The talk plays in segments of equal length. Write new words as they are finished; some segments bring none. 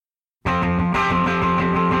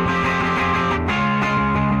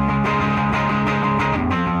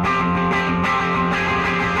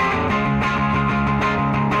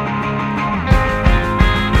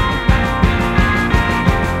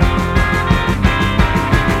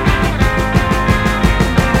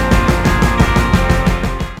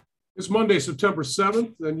Monday, September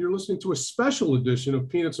 7th, and you're listening to a special edition of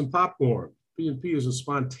Peanuts and Popcorn. P&P is a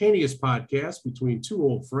spontaneous podcast between two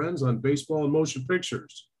old friends on baseball and motion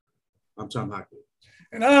pictures. I'm Tom Hockley.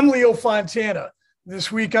 And I'm Leo Fontana.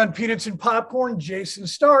 This week on Peanuts and Popcorn, Jason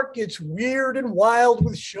Stark gets weird and wild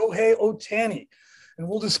with Shohei Ohtani. And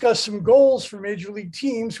we'll discuss some goals for major league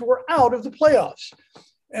teams who are out of the playoffs.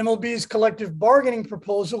 MLB's collective bargaining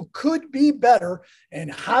proposal could be better,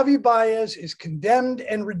 and Javi Baez is condemned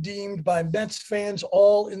and redeemed by Mets fans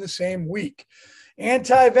all in the same week.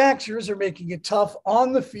 Anti-vaxxers are making it tough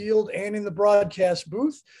on the field and in the broadcast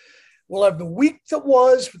booth. We'll have the week that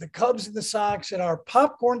was for the Cubs and the Sox, and our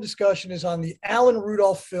popcorn discussion is on the Alan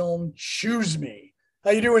Rudolph film, Choose Me.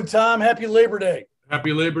 How you doing, Tom? Happy Labor Day.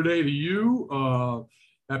 Happy Labor Day to you.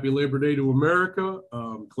 Happy Labor Day to America.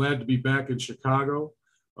 Glad to be back in Chicago.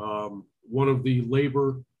 One of the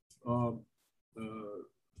labor,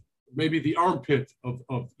 maybe the armpit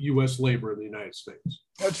of U.S. labor in the United States.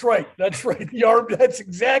 That's right. That's right. That's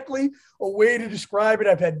exactly a way to describe it.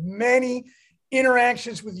 I've had many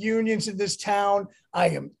interactions with unions in this town. I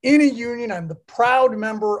am in a union. I'm the proud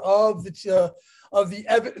member of the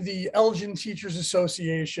Elgin Teachers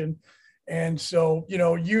Association. And so, you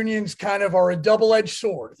know, unions kind of are a double-edged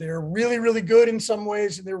sword. They're really, really good in some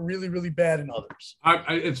ways, and they're really, really bad in others.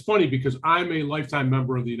 It's funny because I'm a lifetime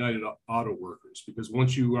member of the United Auto Workers, because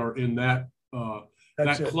once you are in that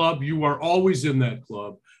club, you are always in that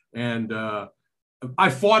club. And I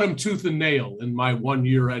fought him tooth and nail in my 1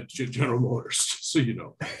 year at General Motors, so you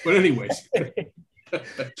know. But anyways.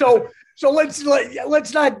 So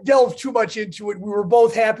let's not delve too much into it. We were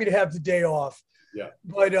both happy to have the day off. Yeah.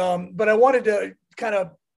 But I wanted to kind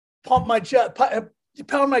of pound my chest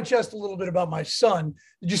a little bit about my son.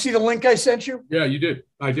 Did you see the link I sent you? Yeah, you did.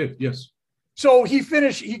 I did. Yes. So he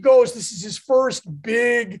goes, this is his first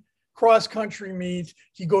big cross-country meet.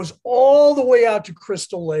 He goes all the way out to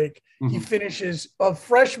Crystal Lake. Mm-hmm. He finishes of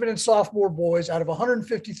freshmen and sophomore boys out of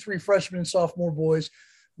 153 freshmen and sophomore boys.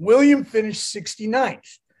 William finished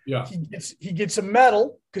 69th. Yeah, he gets a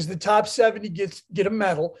medal because the top 70 get a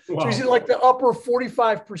medal. Wow. So he's in like the upper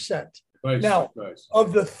 45%. Nice, now, nice.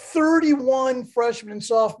 Of the 31 freshmen and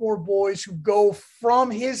sophomore boys who go from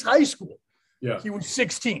his high school, he was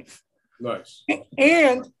 16th. Nice.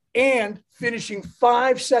 And finishing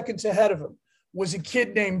 5 seconds ahead of him was a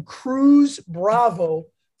kid named Cruz Bravo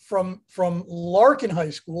from Larkin High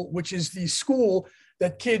School, which is the school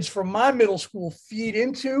that kids from my middle school feed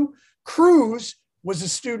into. Cruz was a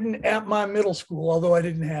student at my middle school, although I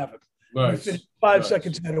didn't have him. Nice. Finished 5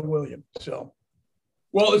 seconds ahead of William. So,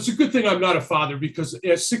 well, it's a good thing I'm not a father, because at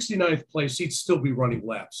 69th place, he'd still be running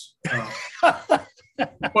laps. Hey,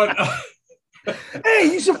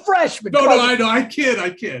 he's a freshman. No, I know. I kid.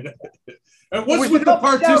 And what's with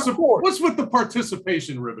the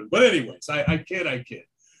participation ribbon? But anyways, I kid.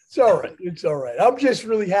 It's all right. It's all right. I'm just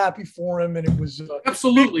really happy for him, and it was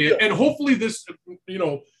absolutely. And hopefully, this, you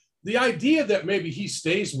know. The idea that maybe he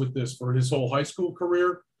stays with this for his whole high school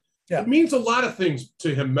career, it means a lot of things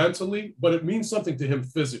to him mentally, but it means something to him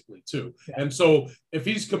physically too. Yeah. And so if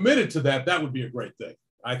he's committed to that, that would be a great thing,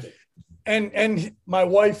 I think. And my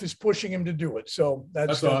wife is pushing him to do it. So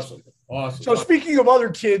that's awesome. Awesome. So speaking of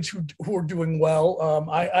other kids who are doing well,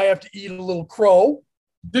 I have to eat a little crow.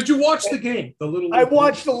 Did you watch the game? I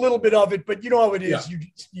watched a little bit of it, but you know how it is.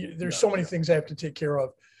 Yeah. There's so many things I have to take care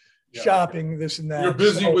of. Shopping, this and that. You're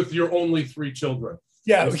busy with your only 3 children.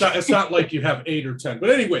 Yeah. It's not like you have 8 or 10.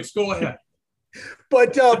 But anyways, go ahead.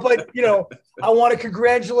 But you know, I want to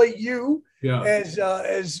congratulate you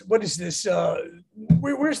as what is this?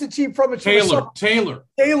 Where's the team from? It's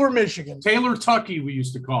Taylor, Michigan. Taylor Tucky, we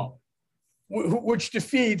used to call it. Which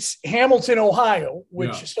defeats Hamilton, Ohio,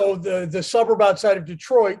 so the suburb outside of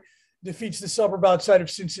Detroit defeats the suburb outside of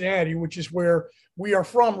Cincinnati, which is where we are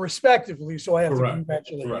from respectively. So I have to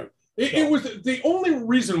congratulate you. It was the only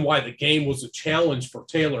reason why the game was a challenge for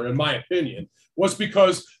Taylor, in my opinion, was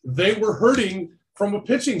because they were hurting from a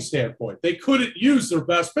pitching standpoint. They couldn't use their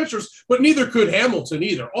best pitchers, but neither could Hamilton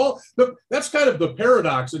either. That's kind of the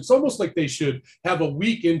paradox. It's almost like they should have a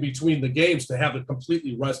week in between the games to have a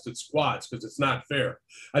completely rested squads, because it's not fair.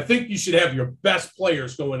 I think you should have your best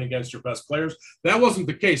players going against your best players. That wasn't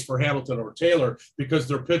the case for Hamilton or Taylor, because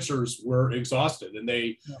their pitchers were exhausted and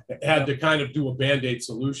they had to kind of do a Band-Aid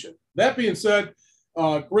solution. That being said,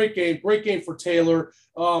 great game for Taylor.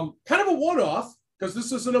 Kind of a one-off, because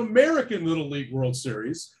this is an American Little League World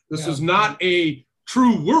Series. This is not a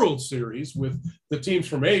true World Series with the teams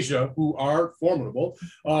from Asia, who are formidable,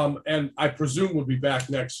 and I presume will be back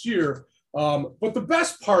next year. But the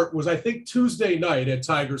best part was, I think, Tuesday night at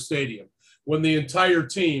Tiger Stadium, when the entire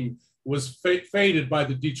team was faded by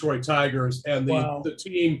the Detroit Tigers, and the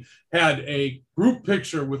team had a group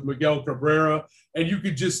picture with Miguel Cabrera, and you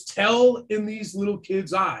could just tell in these little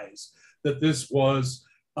kids' eyes that this was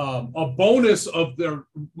a bonus of their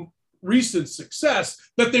recent success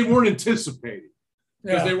that they weren't anticipating,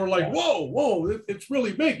 because they were like, whoa, it's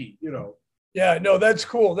really Miggy, you know. Yeah, no, that's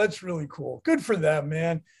cool. That's really cool. Good for them,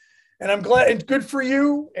 man. And I'm glad, and good for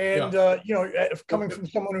you. And, you know, coming from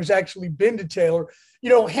someone who's actually been to Taylor, you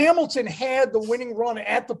know, Hamilton had the winning run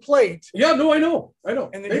at the plate. Yeah, no, I know.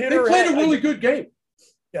 And they played a really good game.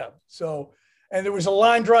 Yeah. So, and there was a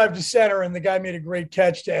line drive to center, and the guy made a great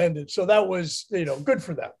catch to end it. So that was, you know, good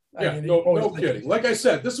for them. Yeah, I mean, no kidding. Like I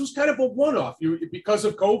said, this was kind of a one-off because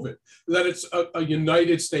of COVID, that it's a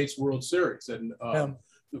United States World Series. And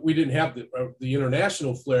we didn't have the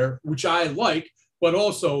international flair, which I like, but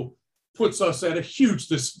also puts us at a huge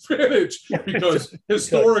disadvantage because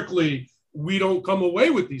historically we don't come away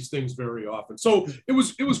with these things very often. So it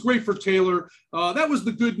was great for Taylor. That was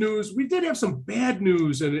the good news. We did have some bad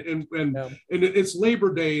news, and it's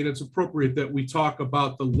Labor Day, and it's appropriate that we talk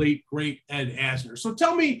about the late great Ed Asner. So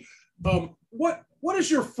tell me, what is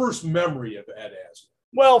your first memory of Ed Asner?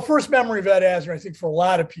 Well, first memory of Ed Asner, I think for a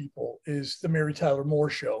lot of people, is the Mary Tyler Moore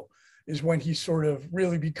Show, is when he sort of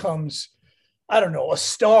really becomes, I don't know, a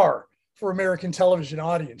star for American television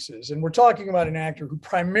audiences. And we're talking about an actor who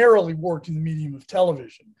primarily worked in the medium of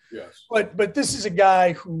television. Yes. But this is a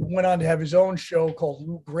guy who went on to have his own show called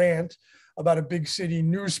Lou Grant about a big city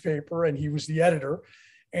newspaper, and he was the editor.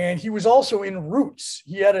 And he was also in Roots.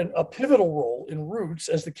 He had a pivotal role in Roots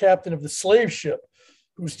as the captain of the slave ship,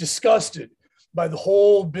 who's disgusted by the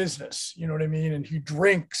whole business, you know what I mean? And he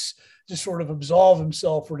drinks to sort of absolve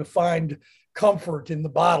himself or to find comfort in the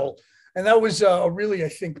bottle. And that was a really, I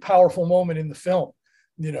think, powerful moment in the film,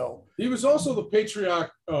 you know. He was also the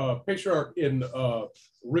patriarch in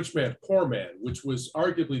Rich Man, Poor Man, which was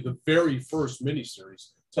arguably the very first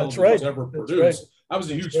miniseries television was ever produced. I was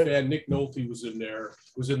a huge fan. Nick Nolte was in there,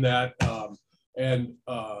 was in that. And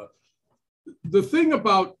the thing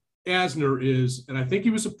about Asner is, and I think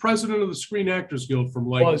he was a president of the Screen Actors Guild from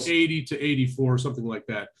like 80 to 84, something like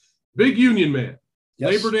that. Big union man.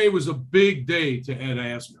 Yes. Labor Day was a big day to Ed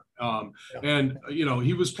Asner. And, you know,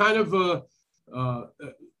 he was kind of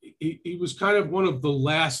he was kind of one of the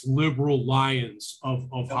last liberal lions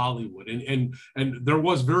of Hollywood. And there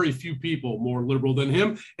was very few people more liberal than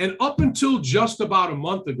him. And up until just about a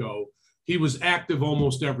month ago, he was active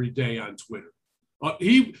almost every day on Twitter.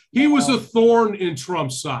 He was a thorn in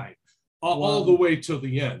Trump's side all the way to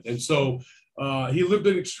the end. And so he lived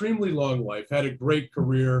an extremely long life, had a great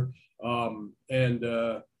career. And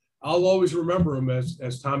I'll always remember him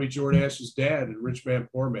as Tommy Jordash's dad and Rich Man,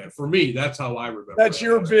 Poor Man. For me, that's how I remember. That's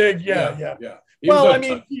your big, yeah. He was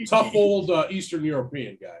a tough old Eastern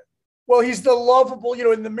European guy. Well, he's the lovable, you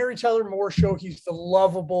know, in the Mary Tyler Moore Show, he's the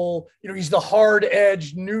lovable, you know, he's the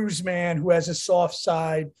hard-edged newsman who has a soft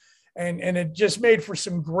side. And it just made for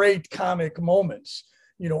some great comic moments,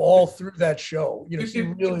 you know, all through that show. You know, he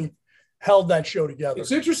really held that show together.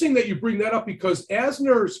 It's interesting that you bring that up because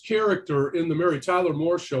Asner's character in the Mary Tyler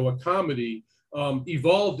Moore Show, a comedy,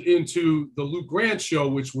 evolved into the Lou Grant Show,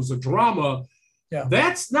 which was a drama. Yeah.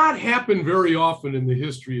 That's not happened very often in the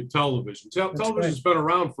history of television. Television's been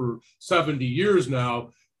around for 70 years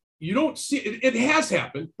now. You don't see it. It has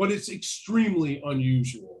happened, but it's extremely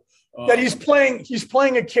unusual. That he's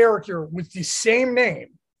playing a character with the same name,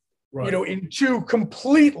 right, you know, in two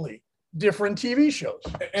completely different TV shows.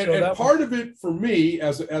 And part of it for me,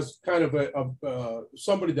 as kind of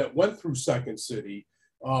somebody that went through Second City,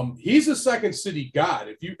 he's a Second City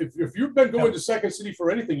god. If you've been going to Second City for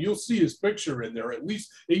anything, you'll see his picture in there. At least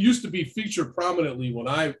it used to be featured prominently when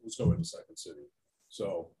I was going to Second City.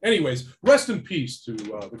 So, anyways, rest in peace to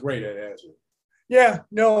the great Ed Asner. Yeah,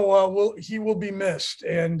 no, he will be missed.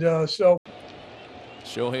 And so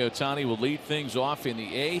Shohei Ohtani will lead things off in the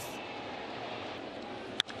 8th.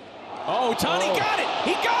 Oh, Ohtani got it.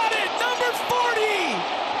 He got it. Number 40.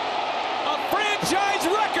 A franchise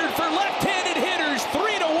record for left-handed hitters.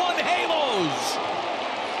 3-1 Halos.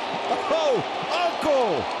 Oh,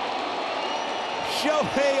 Uncle.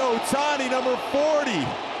 Shohei Ohtani, number 40.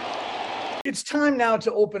 It's time now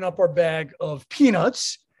to open up our bag of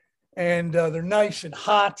peanuts. And they're nice and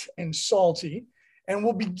hot and salty. And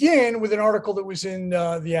we'll begin with an article that was in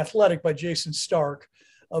The Athletic by Jason Stark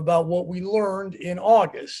about what we learned in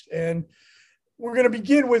August. And we're going to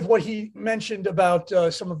begin with what he mentioned about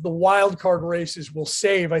some of the wild card races will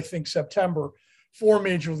save, I think, September for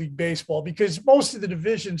Major League Baseball, because most of the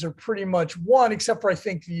divisions are pretty much won, except for, I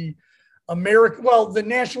think, the the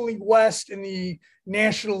National League West and the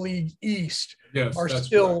National League East are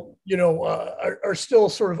still, are still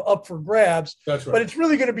sort of up for grabs. That's right. But it's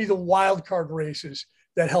really going to be the wild card races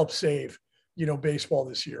that help save, baseball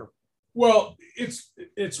this year. Well,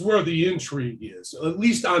 it's where the intrigue is, at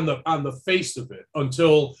least on the face of it,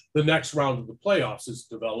 until the next round of the playoffs is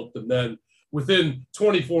developed, and then within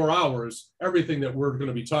 24 hours, everything that we're going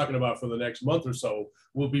to be talking about for the next month or so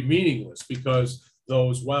will be meaningless because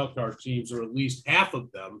those wildcard teams, or at least half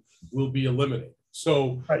of them, will be eliminated.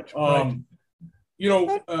 So,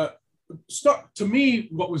 to me,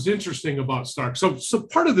 what was interesting about Stark, so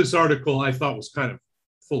part of this article I thought was kind of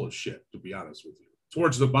full of shit, to be honest with you,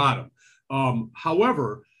 towards the bottom.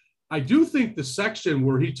 However, I do think the section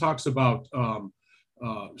where he talks about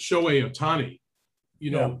Shohei Ohtani,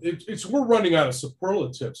 we're running out of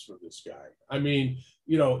superlatives for this guy. I mean,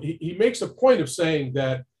 he makes a point of saying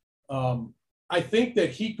that I think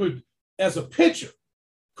that he could, as a pitcher,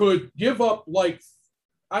 could give up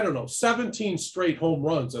 17 straight home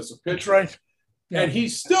runs as a pitcher. That's right. Yeah. And he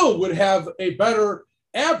still would have a better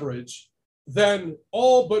average than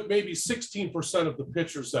all but maybe 16% of the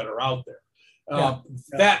pitchers that are out there.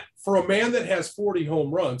 That for a man that has 40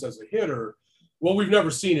 home runs as a hitter, well, we've never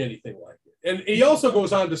seen anything like it. And he also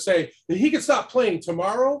goes on to say that he could stop playing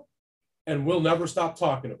tomorrow and we'll never stop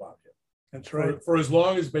talking about him. That's right. For as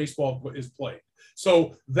long as baseball is played.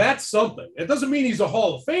 So that's something. It doesn't mean he's a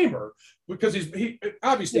Hall of Famer because he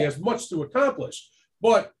obviously has much to accomplish,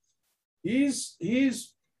 but he's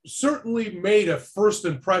certainly made a first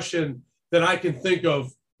impression that I can think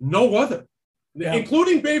of no other,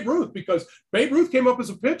 including Babe Ruth, because Babe Ruth came up as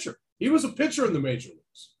a pitcher. He was a pitcher in the major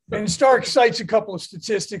leagues. And Stark cites a couple of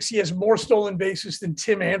statistics. He has more stolen bases than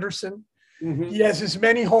Tim Anderson. Mm-hmm. He has as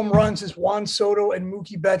many home runs as Juan Soto and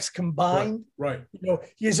Mookie Betts combined. Right.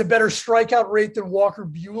 He has a better strikeout rate than Walker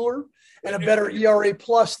Buehler and a better ERA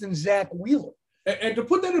plus than Zach Wheeler. And to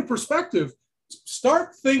put that in perspective,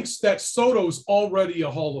 Stark thinks that Soto's already a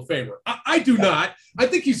Hall of Famer. I do not. I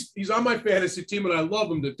think he's on my fantasy team and I love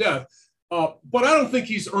him to death. But I don't think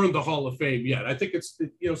he's earned the Hall of Fame yet. I think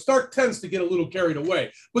Stark tends to get a little carried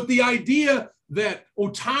away. But the idea that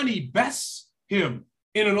Ohtani bests him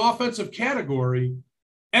in an offensive category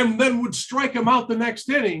and then would strike him out the next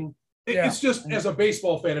inning, it's just, as a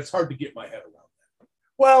baseball fan, it's hard to get my head around that.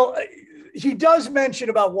 Well, he does mention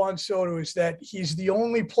about Juan Soto is that he's the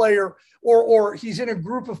only player or he's in a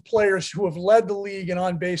group of players who have led the league in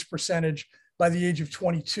on-base percentage by the age of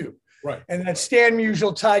 22. Right. And that's Stan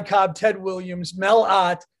Musial, Ty Cobb, Ted Williams, Mel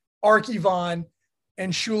Ott, Arky Vaughan,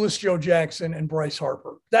 and Shoeless Joe Jackson and Bryce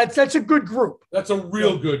Harper. That's a good group. That's a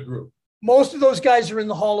real good group. Most of those guys are in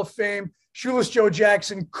the Hall of Fame. Shoeless Joe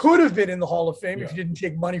Jackson could have been in the Hall of Fame if he didn't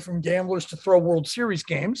take money from gamblers to throw World Series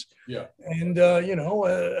games. Yeah. And, we'll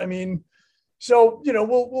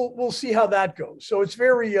see how that goes. So it's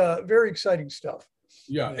very, very exciting stuff.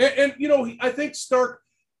 Yeah. And I think Stark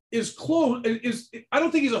is close. I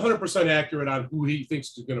don't think he's 100% accurate on who he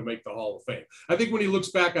thinks is going to make the Hall of Fame. I think when he looks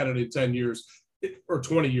back at it in 10 years or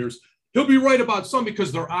 20 years, he'll be right about some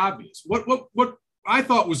because they're obvious. What I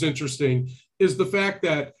thought was interesting is the fact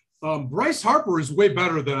that Bryce Harper is way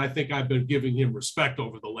better than I think I've been giving him respect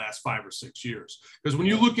over the last 5 or 6 years. Because when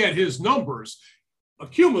you look at his numbers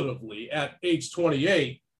cumulatively at age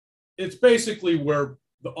 28, it's basically where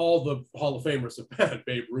all the Hall of Famers have been.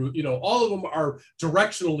 Babe Ruth, all of them are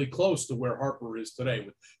directionally close to where Harper is today.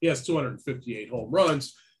 He has 258 home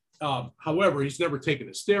runs. However, he's never taken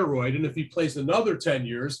a steroid. And if he plays another 10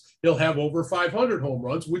 years, he'll have over 500 home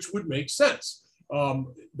runs, which would make sense.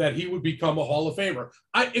 That he would become a Hall of Famer.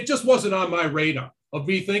 It just wasn't on my radar of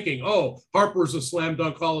me thinking, Harper's a slam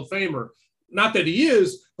dunk Hall of Famer. Not that he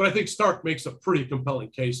is, but I think Stark makes a pretty compelling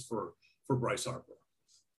case for Bryce Harper.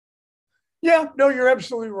 Yeah, no, you're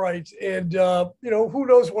absolutely right. And, who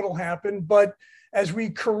knows what'll happen. But as we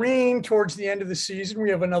careen towards the end of the season, we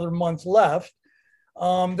have another month left.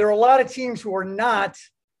 There are a lot of teams who are not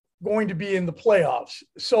going to be in the playoffs.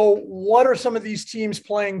 So what are some of these teams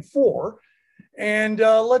playing for? And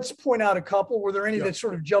let's point out a couple. Were there any that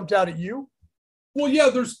sort of jumped out at you? Well, yeah,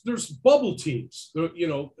 there's bubble teams.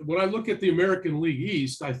 When I look at the American League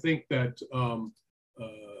East, I think that,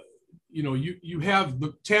 you have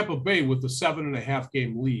the Tampa Bay with the 7.5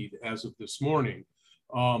 game lead as of this morning.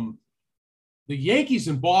 The Yankees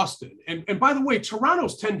in Boston. And by the way,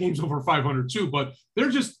 Toronto's 10 games over 500 too, but they're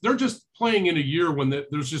just playing in a year when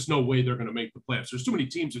there's just no way they're going to make the playoffs. There's too many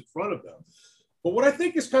teams in front of them. But what I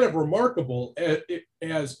think is kind of remarkable,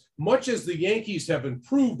 as much as the Yankees have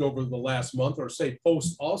improved over the last month, or say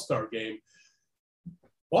post All-Star game,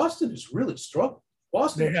 Boston has really struggled.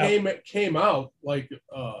 Boston came out like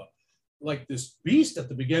like this beast at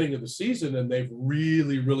the beginning of the season, and they've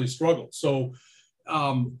really, really struggled. So,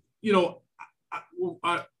 you know,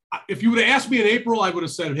 if you would have asked me in April, I would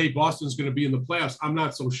have said, hey, Boston's going to be in the playoffs. I'm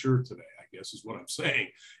not so sure today, I guess is what I'm saying.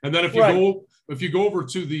 And then if you go over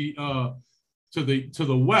to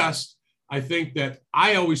the West, I think that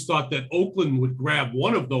I always thought that Oakland would grab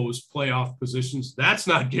one of those playoff positions. That's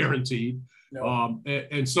not guaranteed. No.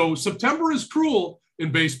 And so September is cruel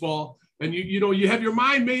in baseball. And you have your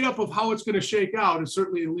mind made up of how it's going to shake out, and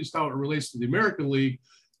certainly at least how it relates to the American League.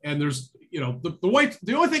 And there's,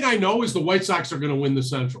 the only thing I know is the White Sox are going to win the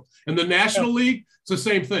Central. And the National League, it's the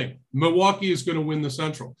same thing. Milwaukee is going to win the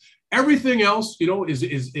Central. Everything else,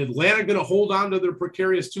 is Atlanta going to hold on to their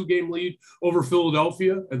precarious 2-game lead over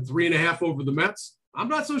Philadelphia and 3.5 over the Mets? I'm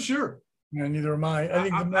not so sure. Yeah, neither am I. I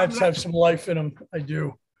think the Mets have some life in them. I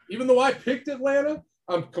do. Even though I picked Atlanta,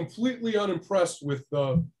 I'm completely unimpressed with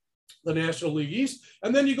the National League East.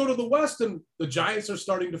 And then you go to the West, and the Giants are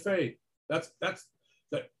starting to fade.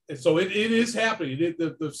 So it is happening.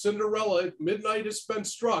 The Cinderella midnight has been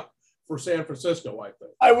struck for San Francisco, I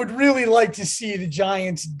think. I would really like to see the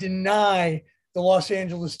Giants deny the Los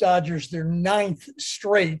Angeles Dodgers their 9th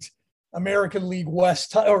straight American League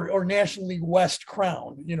West or National League West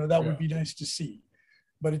crown. That would be nice to see,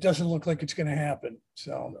 but it doesn't look like it's going to happen.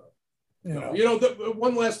 So,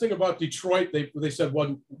 one last thing about Detroit, they said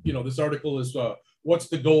this article is what's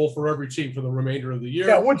the goal for every team for the remainder of the year?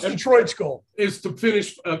 Yeah, what's Detroit's goal? Is to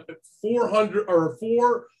finish 400 or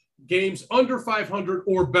 4 games under 500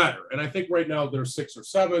 or better. And I think right now they're 6 or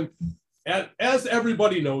 7. And as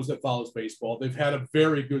everybody knows that follows baseball, they've had a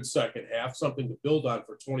very good second half, something to build on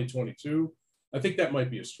for 2022. I think that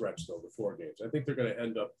might be a stretch, though, the 4 games. I think they're going to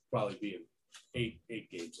end up probably being 8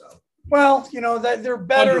 games out. Well, that they're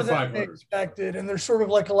better than they expected, and they're sort of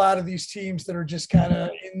like a lot of these teams that are just kind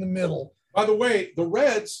of in the middle. By the way, the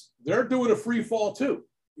Reds, they're doing a free fall too.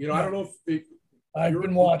 I don't know if I've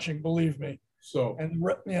been watching, believe me. So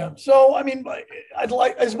So I mean, I'd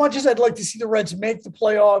like, as much as I'd like to see the Reds make the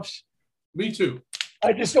playoffs. Me too.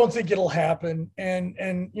 I just don't think it'll happen. And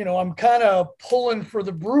I'm kind of pulling for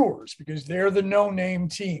the Brewers because they're the no-name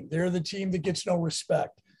team. They're the team that gets no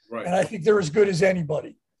respect. Right. And I think they're as good as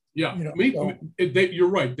anybody. Yeah. You're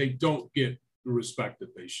right. They don't get the respect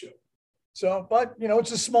that they should. So, but,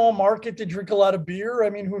 it's a small market. They drink a lot of beer. I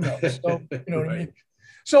mean, who knows? So, what I mean?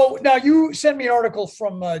 So now you sent me an article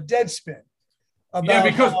from Deadspin.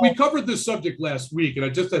 Because we covered this subject last week,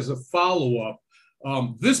 and just as a follow-up,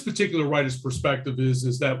 this particular writer's perspective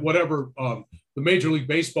is that whatever the Major League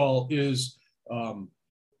Baseball is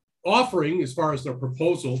offering as far as their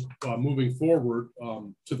proposal moving forward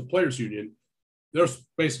to the Players Union, there's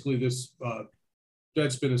basically this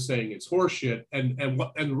Deadspin is saying it's horseshit. And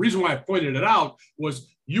the reason why I pointed it out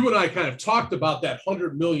was you and I kind of talked about that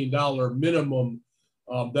 $100 million minimum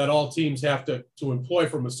that all teams have to employ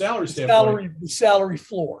from a salary standpoint. The salary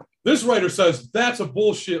floor. This writer says that's a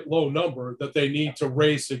bullshit low number that they need to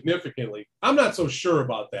raise significantly. I'm not so sure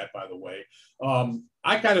about that, by the way.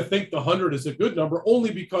 I kind of think the 100 is a good number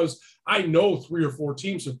only because I know 3 or 4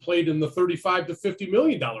 teams have played in the $35 to $50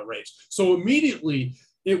 million range. So immediately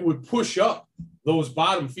it would push up those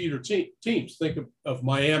bottom feeder teams. Think of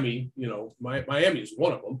Miami, Miami is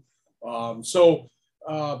one of them. So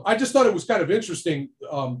I just thought it was kind of interesting,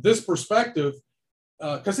 this perspective,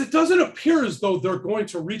 because it doesn't appear as though they're going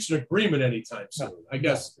to reach an agreement anytime soon. I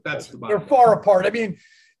guess that's the bottom. They're far apart. I mean,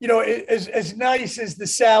 as nice as the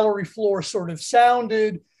salary floor sort of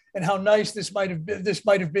sounded and how nice this might have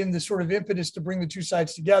been the sort of impetus to bring the two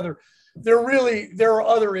sides together, there are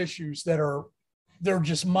other issues that they're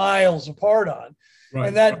just miles apart on. Right.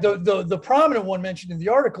 And that the prominent one mentioned in the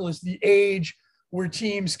article is the age where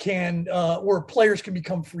teams where players can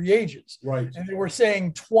become free agents. Right. And they were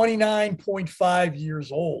saying 29.5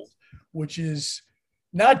 years old, which is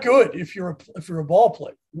not good if you're a ball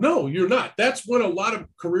player. No, you're not. That's when a lot of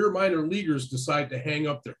career minor leaguers decide to hang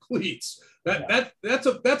up their cleats.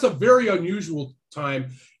 That's a very unusual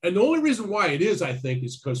time. And the only reason why it is, I think,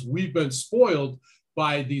 is because we've been spoiled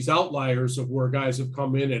by these outliers of where guys have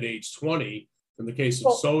come in at age 20, in the case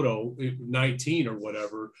of Soto, 19 or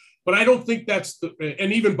whatever. But I don't think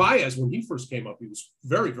and even Baez, when he first came up, he was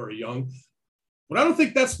very, very young. But I don't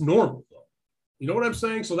think that's normal, though. You know what I'm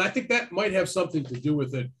saying? So I think that might have something to do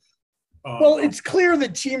with it. Well, it's clear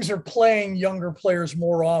that teams are playing younger players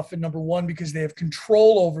more often, number one, because they have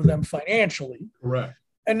control over them financially. Correct.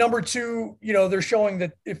 And number two, they're showing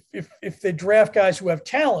that if they draft guys who have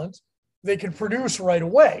talent, they can produce right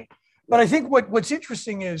away. But I think what's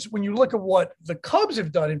interesting is when you look at what the Cubs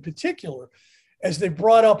have done in particular, as they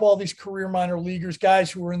brought up all these career minor leaguers,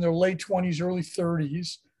 guys who were in their late 20s, early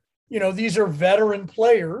 30s, these are veteran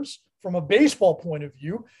players from a baseball point of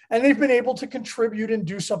view, and they've been able to contribute and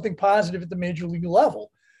do something positive at the major league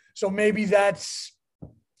level. So maybe that's,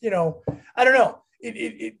 I don't know.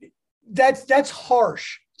 That's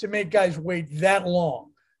harsh to make guys wait that long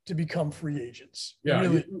to become free agents. Yeah.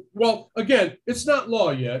 Really. Well, again, it's not law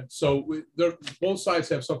yet. So both sides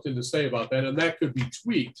have something to say about that, and that could be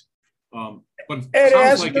tweaked. But it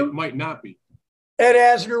sounds like it might not be. Ed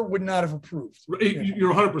Asner would not have approved.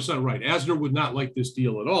 You're 100% right. Asner would not like this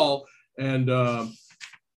deal at all. And,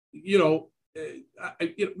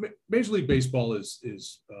 Major League Baseball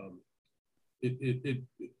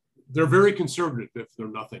they're very conservative if they're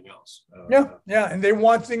nothing else. And they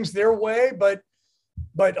want things their way.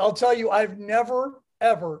 But I'll tell you, I've never,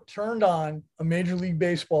 ever turned on a Major League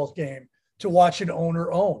Baseball game to watch an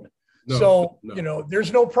owner own. No.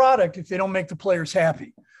 There's no product if they don't make the players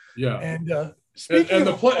happy. Yeah. And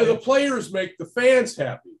the players make the fans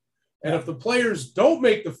happy. And if the players don't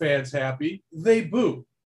make the fans happy, they boo.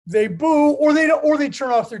 Or they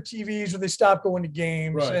turn off their TVs, or they stop going to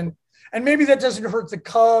games. Right. And maybe that doesn't hurt the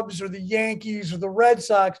Cubs or the Yankees or the Red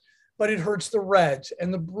Sox, but it hurts the Reds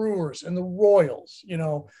and the Brewers and the Royals,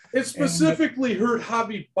 It specifically hurt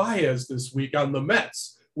Javi Baez this week on the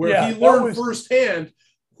Mets, where he learned firsthand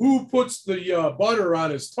who puts the butter on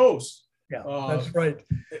his toast. Yeah, that's right.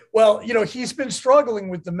 Well, he's been struggling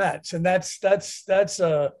with the Mets, and that's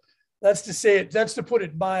to put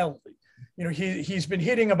it mildly. He's been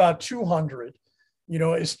hitting about 200,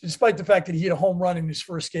 despite the fact that he hit a home run in his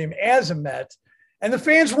first game as a Met, and the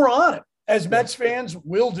fans were on him, as Mets fans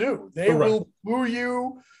will do. They will boo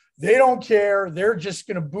you. They don't care. They're just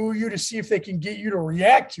going to boo you to see if they can get you to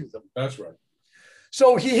react to them. That's right.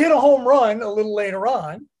 So he hit a home run a little later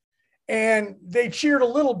on, and they cheered a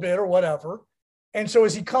little bit or whatever. And so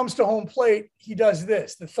as he comes to home plate, he does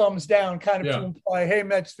this, the thumbs down, kind of to imply, hey,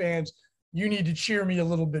 Mets fans, you need to cheer me a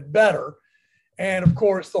little bit better. And of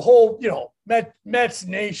course, the whole, Mets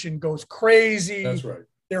nation goes crazy. That's right.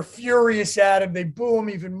 They're furious at him. They boo him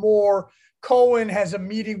even more. Cohen has a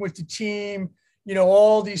meeting with the team,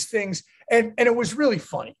 all these things. And it was really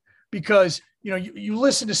funny because, you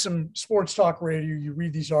listen to some sports talk radio, you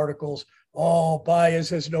read these articles. Oh, Baez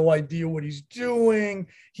has no idea what he's doing.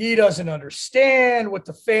 He doesn't understand what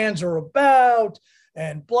the fans are about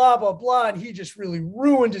and blah, blah, blah. And he just really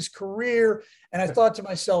ruined his career. And I thought to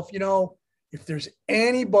myself, if there's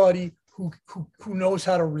anybody who knows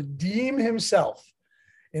how to redeem himself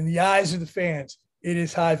in the eyes of the fans, it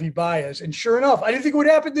is Javi Baez. And sure enough, I didn't think it would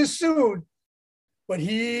happen this soon, but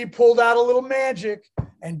he pulled out a little magic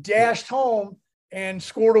and dashed home and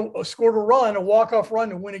scored a run, a walk-off run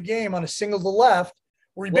to win a game on a single to left,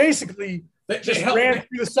 where he basically ran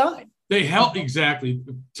through the sign. They helped, exactly.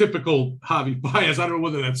 Typical Javi Baez. I don't know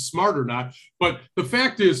whether that's smart or not, but the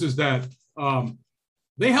fact is that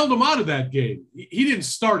they held him out of that game. He didn't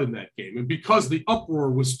start in that game, and because the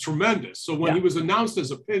uproar was tremendous. So when he was announced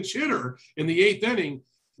as a pinch hitter in the 8th inning,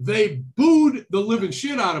 they booed the living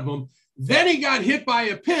shit out of him. Then he got hit by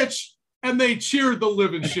a pitch, and they cheered the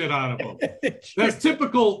living shit out of him. That's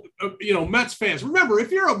typical, Mets fans. Remember,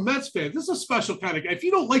 if you're a Mets fan, this is a special kind of guy. If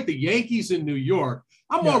you don't like the Yankees in New York,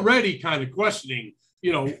 I'm already kind of questioning,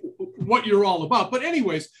 what you're all about. But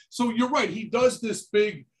anyways, so you're right. He does this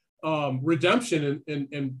big redemption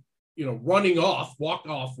and running off,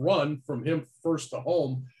 walk-off run from him first to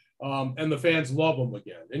home, and the fans love him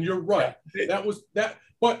again. And you're right. That was that.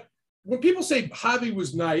 But when people say Javi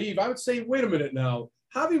was naive, I would say, wait a minute now.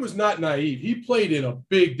 Javi was not naive. He played in a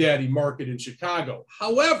big daddy market in Chicago.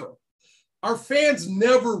 However, our fans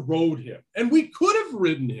never rode him, and we could have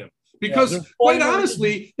ridden him because, quite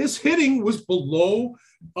honestly, his hitting was below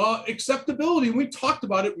acceptability. And we talked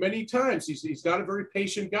about it many times. He's not a very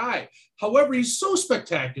patient guy. However, he's so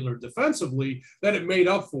spectacular defensively that it made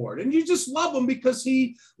up for it. And you just love him because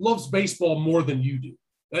he loves baseball more than you do.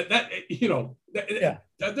 There's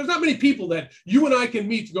not many people that you and I can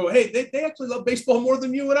meet to go, hey, they actually love baseball more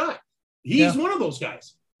than you and I. He's one of those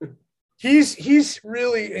guys. He's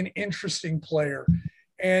really an interesting player.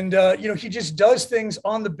 And, he just does things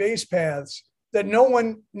on the base paths that no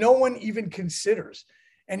one even considers.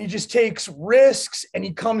 And he just takes risks and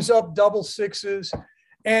he comes up double sixes.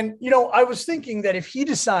 And, I was thinking that if he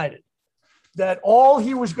decided that all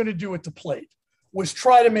he was going to do at the plate was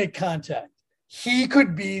try to make contact, he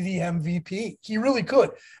could be the MVP. He really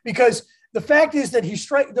could, because the fact is that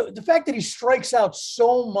the fact that he strikes out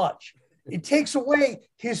so much, it takes away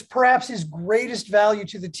perhaps his greatest value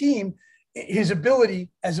to the team, his ability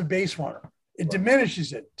as a base runner. It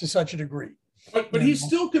diminishes it to such a degree. But he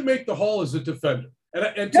still could make the haul as a defender.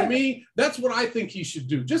 And to me, that's what I think he should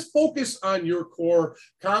do. Just focus on your core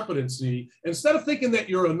competency instead of thinking that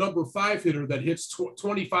you're a number 5 hitter that hits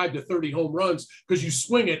 25 to 30 home runs because you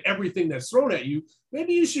swing at everything that's thrown at you.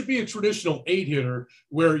 Maybe you should be a traditional 8 hitter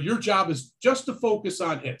where your job is just to focus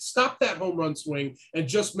on hits. Stop that home run swing and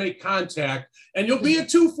just make contact. And you'll be a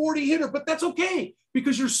 240 hitter, but that's okay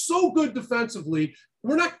because you're so good defensively.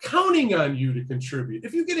 We're not counting on you to contribute.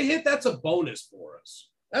 If you get a hit, that's a bonus for us.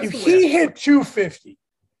 If he hit 250,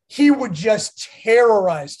 he would just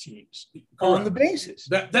terrorize teams on the bases.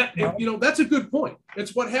 That's a good point.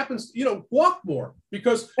 It's what happens, walk more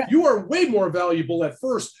because you are way more valuable at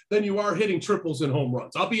first than you are hitting triples and home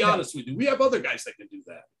runs. I'll be honest with you. We have other guys that can do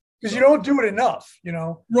that. Because you don't do it enough,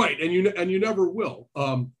 Right, and you never will.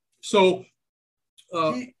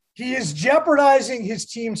 He is jeopardizing his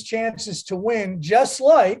team's chances to win, just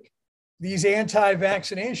like these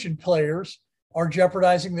anti-vaccination players are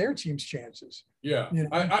jeopardizing their team's chances. Yeah.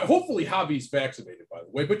 Hopefully Javi's vaccinated, by the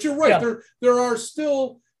way, but you're right. Yeah. There are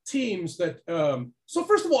still teams that, so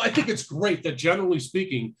first of all, I think it's great that generally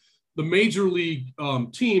speaking, the major league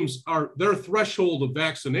teams their threshold of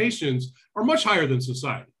vaccinations are much higher than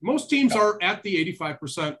society. Most teams are at the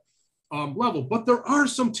 85% level, but there are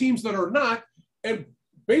some teams that are not. And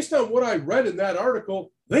based on what I read in that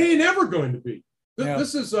article, they ain't ever going to be.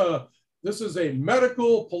 This is a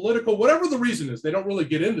medical, political, whatever the reason is. They don't really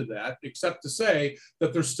get into that except to say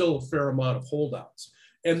that there's still a fair amount of holdouts.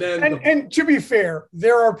 And to be fair,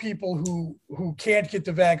 there are people who can't get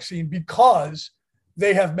the vaccine because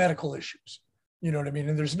they have medical issues. You know what I mean?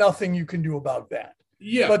 And there's nothing you can do about that.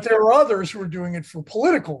 Yeah. But there are others who are doing it for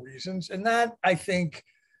political reasons. And that, I think,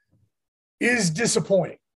 is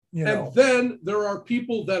disappointing. And then there are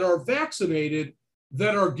people that are vaccinated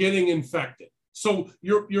that are getting infected. So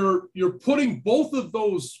you're putting both of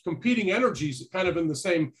those competing energies kind of in the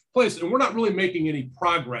same place. And we're not really making any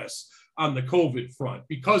progress on the COVID front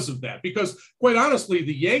because of that. Because quite honestly,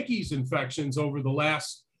 the Yankees infections over the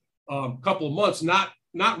last couple of months,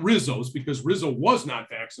 not Rizzo's, because Rizzo was not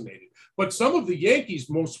vaccinated, but some of the Yankees'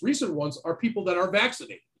 most recent ones are people that are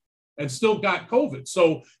vaccinated and still got COVID.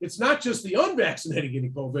 So it's not just the unvaccinated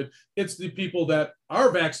getting COVID, it's the people that are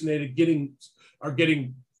vaccinated getting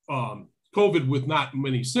COVID with not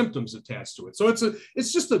many symptoms attached to it. So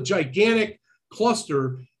it's just a gigantic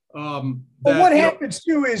cluster. But what happens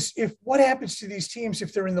too is what happens to these teams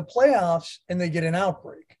if they're in the playoffs and they get an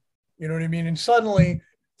outbreak? You know what I mean? And suddenly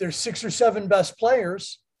their 6 or 7 best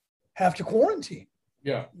players have to quarantine.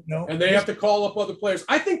 Yeah. And they have to call up other players.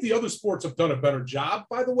 I think the other sports have done a better job,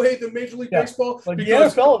 by the way, than Major League Baseball. Like the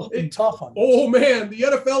NFL has been tough on this. Oh, man. The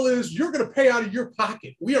NFL is you're going to pay out of your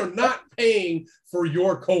pocket. We are not paying for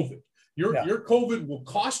your COVID. Your COVID will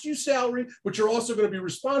cost you salary, but you're also going to be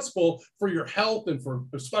responsible for your health and for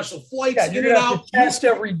special flights. Yeah, you're going to have to test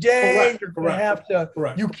every day. Correct, you're going to have to.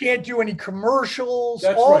 Correct. You can't do any commercials.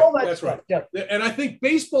 That's all right. That That's stuff. right. Yeah. And I think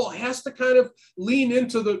baseball has to kind of lean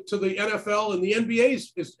into the NFL, and the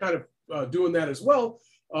NBA is kind of doing that as well.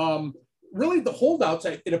 Really, the holdouts,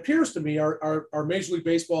 it appears to me, are Major League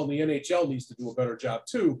Baseball, and the NHL needs to do a better job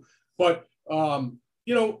too. But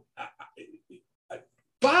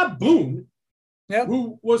Bob Boone,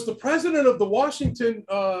 who was the president of the Washington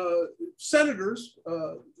Senators,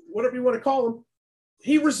 whatever you want to call them,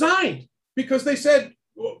 he resigned because they said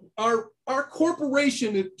our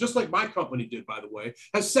corporation, just like my company did, by the way,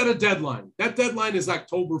 has set a deadline. That deadline is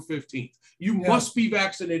October 15th. You must be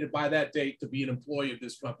vaccinated by that date to be an employee of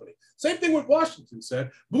this company. Same thing with Washington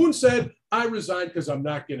said. Boone said, I resigned because I'm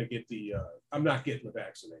not going to get I'm not getting the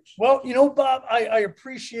vaccination. Well, Bob, I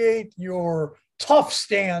appreciate your tough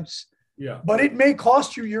stance. Yeah, but it may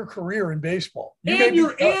cost you your career in baseball and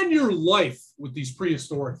your life with these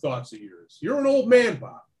prehistoric thoughts of yours. You're an old man,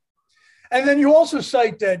 Bob. And then you also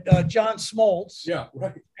cite that John Smoltz,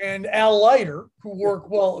 and Al Leiter, who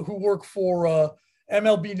work for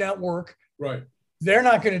MLB Network, right? They're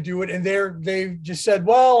not going to do it, and they've just said,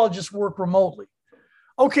 "Well, I'll just work remotely."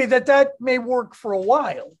 Okay, that may work for a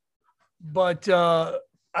while, but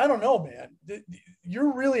I don't know, man.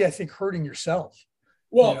 You're really, I think, hurting yourself.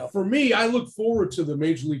 Well, for me, I look forward to the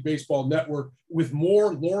Major League Baseball Network with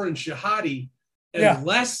more Lauren Shehadi and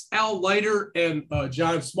less Al Leiter and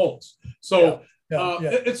John Smoltz. So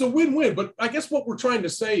it's a win-win. But I guess what we're trying to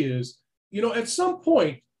say is, at some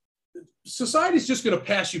point, society's just going to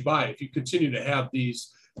pass you by if you continue to have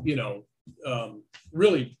these,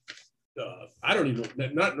 really, I don't even,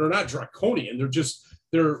 they're not draconian.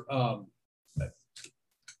 They're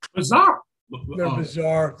bizarre.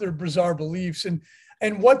 They're bizarre beliefs.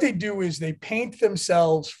 And what they do is they paint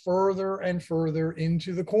themselves further and further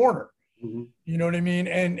into the corner. Mm-hmm. You know what I mean?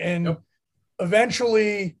 And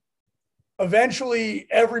eventually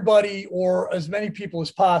everybody, or as many people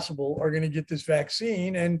as possible, are going to get this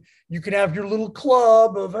vaccine, and you can have your little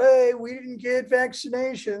club of, hey, we didn't get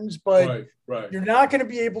vaccinations, but you're not going to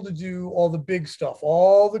be able to do all the big stuff,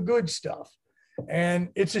 all the good stuff. And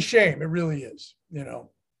it's a shame. It really is,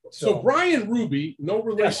 So Brian Ruby, no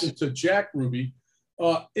relation to Jack Ruby,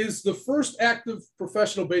 is the first active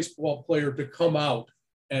professional baseball player to come out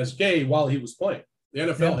as gay while he was playing. The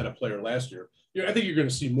NFL had a player last year. I think you're going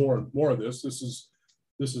to see more and more of this. This is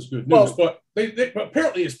good news. But but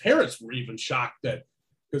apparently his parents were even shocked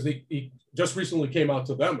because he just recently came out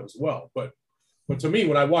to them as well. But to me,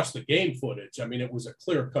 when I watched the game footage, I mean, it was a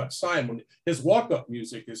clear-cut sign. When his walk-up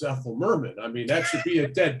music is Ethel Merman, I mean, that should be a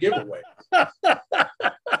dead giveaway.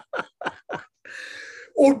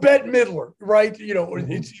 Or Bette Midler, right?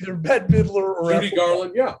 It's either Bette Midler or Judy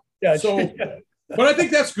Garland. Yeah. So. But I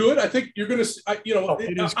think that's good. I think you're going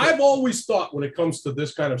to, I've always thought when it comes to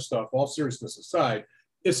this kind of stuff, all seriousness aside,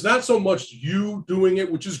 it's not so much you doing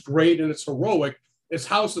it, which is great and it's heroic, it's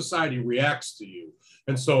how society reacts to you.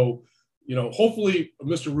 And so, hopefully,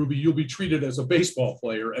 Mr. Ruby, you'll be treated as a baseball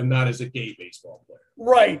player and not as a gay baseball player.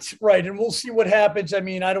 Right. And we'll see what happens. I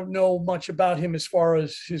mean, I don't know much about him as far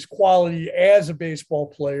as his quality as a baseball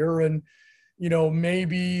player. And,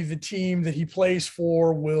 maybe the team that he plays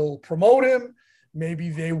for will promote him. Maybe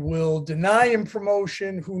they will deny him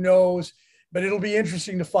promotion. Who knows? But it'll be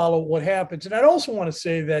interesting to follow what happens. And I'd also want to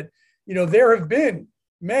say that, there have been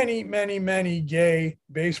many, many, many gay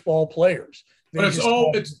baseball players. But it's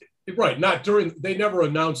right. Not during, they never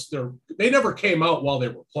announced they never came out while they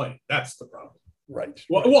were playing. That's the problem. Right.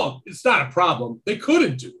 Well, it's not a problem. They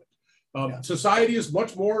couldn't do it. Society is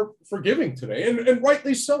much more forgiving today, and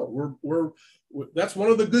rightly so. That's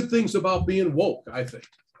one of the good things about being woke, I think.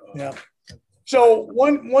 So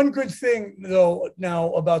one good thing, though,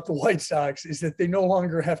 now about the White Sox is that they no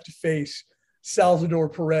longer have to face Salvador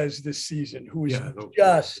Perez this season, who is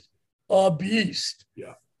just a beast.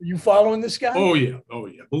 Yeah. Are you following this guy? Oh, yeah.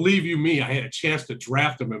 Believe you me, I had a chance to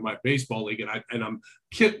draft him in my baseball league, and I'm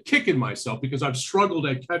kicking myself because I've struggled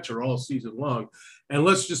at catcher all season long. And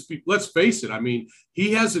let's face it. I mean,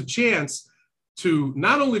 he has a chance to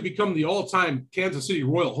not only become the all-time Kansas City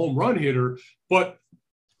Royal home run hitter, but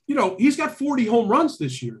he's got 40 home runs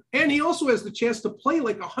this year. And he also has the chance to play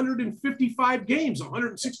like 155 games,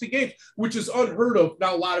 160 games, which is unheard of.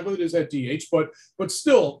 Now, a lot of it is at DH, but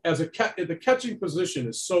still, the catching position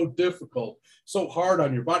is so difficult, so hard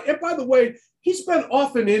on your body. And by the way, he's been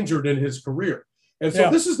often injured in his career. And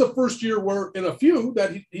so this is the first year where, in a few,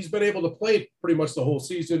 that he's been able to play pretty much the whole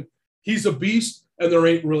season. He's a beast, and there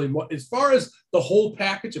ain't really much. As far as the whole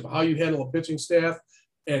package of how you handle a pitching staff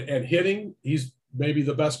and hitting, he's maybe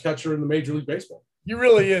the best catcher in the Major League Baseball. He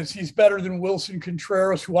really is. He's better than Wilson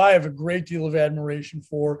Contreras, who I have a great deal of admiration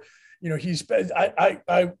for.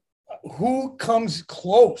 Who comes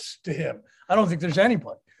close to him? I don't think there's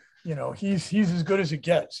anybody. He's as good as it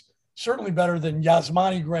gets. Certainly better than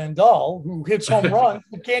Yasmani Grandal, who hits home runs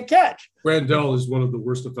but can't catch. Grandal is one of the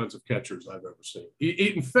worst defensive catchers I've ever seen.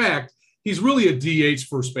 In fact, he's really a DH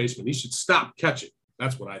first baseman. He should stop catching.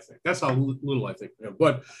 That's what I think. That's how little I think of him.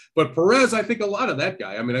 But Perez, I think a lot of that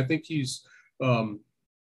guy. I mean, I think he's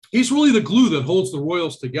really the glue that holds the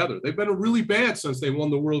Royals together. They've been really bad since they won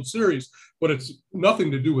the World Series, but it's nothing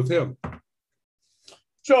to do with him.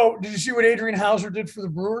 So, did you see what Adrian Hauser did for the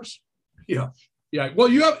Brewers? Yeah. Well,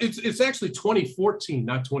 it's actually 2014,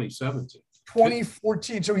 not 2017.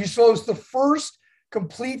 2014. So he throws the first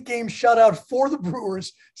complete game shutout for the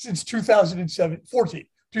Brewers since 2014.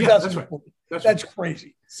 Yeah, that's right. That's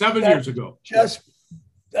crazy. 7 years ago.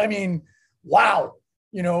 I mean, wow.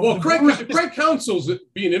 Well, Craig Counsell's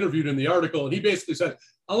being interviewed in the article, and he basically said,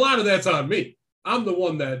 a lot of that's on me. I'm the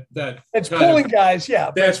one that it's pulling guys.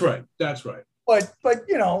 Yeah. That's right. But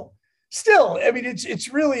still, I mean, it's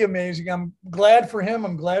really amazing. I'm glad for him.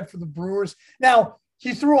 I'm glad for the Brewers. Now,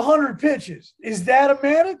 he threw 100 pitches. Is that a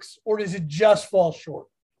Maddox, or does it just fall short?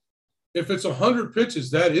 If it's 100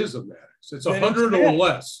 pitches, that is a Maddox. It's 100 or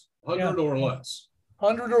less. 100 or less.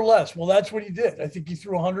 100 or less. Well, that's what he did. I think he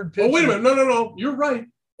threw 100 pitches. Oh, wait a minute. No. You're right.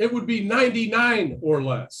 It would be 99 or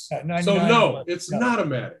less. 99 so, no, less. It's not a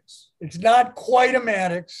Maddox. It's not quite a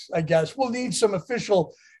Maddox, I guess. We'll need some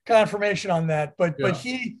official confirmation on that. But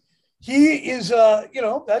he is,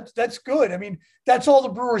 that's good. I mean, that's all the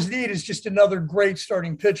Brewers need is just another great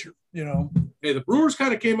starting pitcher, Hey, the Brewers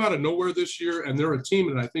kind of came out of nowhere this year, and they're a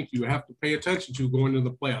team that I think you have to pay attention to going into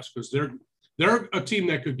the playoffs because they're a team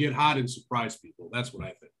that could get hot and surprise people. That's what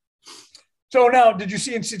I think. So now, did you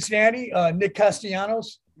see in Cincinnati, Nick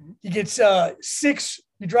Castellanos? He gets 6.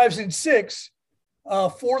 He drives in 6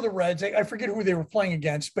 for the Reds. I forget who they were playing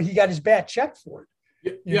against, but he got his bat checked for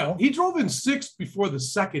it. Yeah. He drove in sixth before the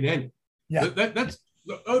second inning. Yeah. That's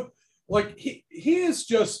like he is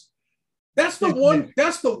just. That's the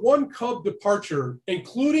one Cub departure,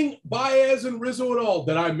 including Baez and Rizzo and all,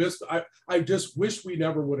 that I missed. I just wish we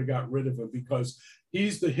never would have got rid of him, because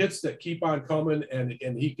he's the hits that keep on coming,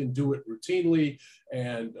 and he can do it routinely.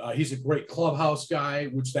 And he's a great clubhouse guy,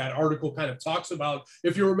 which that article kind of talks about.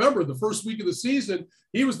 If you remember, the first week of the season,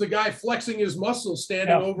 he was the guy flexing his muscles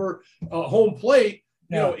standing over home plate.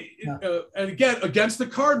 And again, against the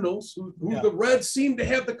Cardinals, who the Reds seem to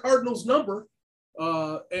have the Cardinals number.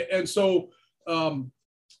 But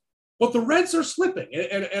the Reds are slipping,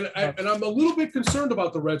 and I'm a little bit concerned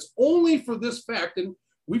about the Reds, only for this fact, and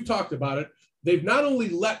we've talked about it. They've not only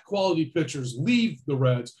let quality pitchers leave the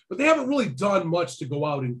Reds, but they haven't really done much to go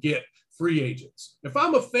out and get free agents. If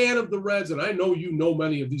I'm a fan of the Reds, and I know you know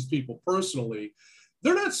many of these people personally,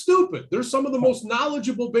 they're not stupid. They're some of the most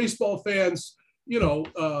knowledgeable baseball fans,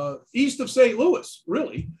 east of St. Louis,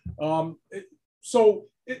 really. So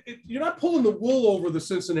you're not pulling the wool over the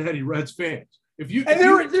Cincinnati Reds fans.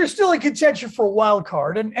 They're still in contention for a wild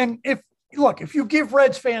card. And if you give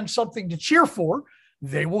Reds fans something to cheer for,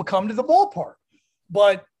 they will come to the ballpark.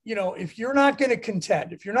 But, if you're not going to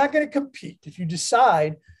contend, if you're not going to compete, if you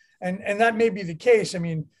decide, and that may be the case, I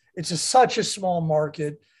mean, it's such a small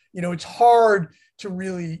market, it's hard to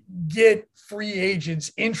really get free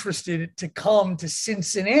agents interested to come to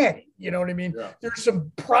Cincinnati. You know what I mean? Yeah. There's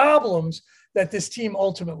some problems that this team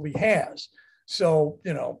ultimately has. So, I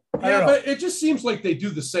don't know. But it just seems like they do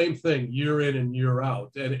the same thing year in and year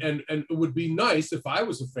out. And it would be nice, if I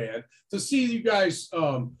was a fan, to see you guys,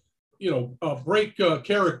 break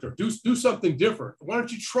character, do something different. Why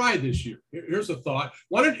don't you try this year? Here's a thought.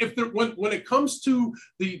 When it comes to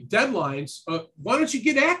the deadlines, why don't you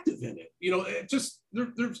get active in it?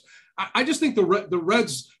 I just think the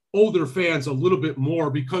Reds owe their fans a little bit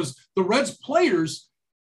more, because the Reds players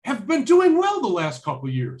have been doing well the last couple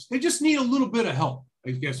of years. They just need a little bit of help, I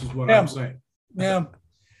guess is what I'm saying. Yeah.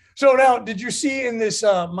 So now, did you see in this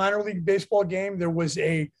minor league baseball game, there was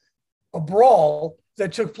a brawl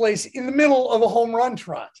that took place in the middle of a home run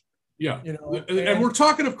trot? Yeah. And we're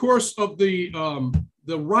talking, of course, of the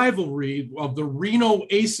rivalry of the Reno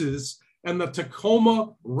Aces and the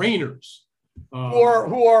Tacoma Rainers. Who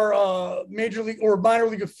are major league or minor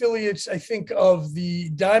league affiliates, I think, of the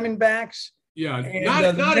Diamondbacks. Yeah,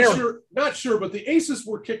 not sure, but the Aces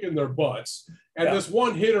were kicking their butts, and this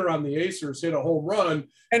one hitter on the Acers hit a home run.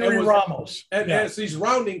 Henry Ramos. And as he's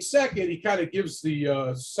rounding second, he kind of gives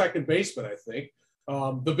the second baseman, I think,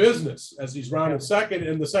 the business as he's rounding second,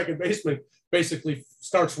 and the second baseman basically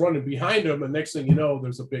starts running behind him, and next thing you know,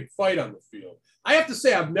 there's a big fight on the field. I have to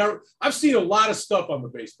say, I've seen a lot of stuff on the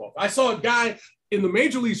baseball. I saw a guy in the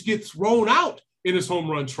major leagues get thrown out in his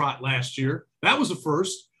home run trot last year. That was a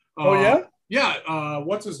first. Oh, yeah? Yeah,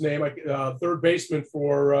 what's his name? Third baseman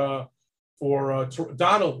for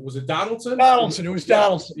Donald. Was it Donaldson? Donaldson. It was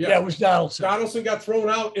Donaldson. Yeah, it was Donaldson. Donaldson got thrown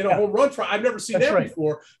out in a home run trot. I've never seen that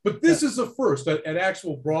before. But this is the first, an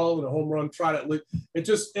actual brawl in a home run trot.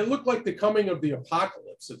 It looked like the coming of the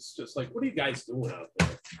apocalypse. It's just like, what are you guys doing out there?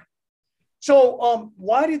 So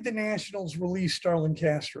why did the Nationals release Starlin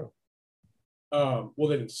Castro? Well,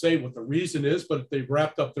 they didn't say what the reason is, but they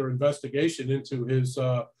wrapped up their investigation into his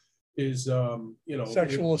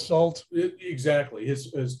sexual assault. Exactly.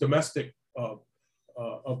 His domestic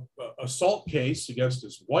assault case against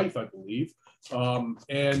his wife, I believe.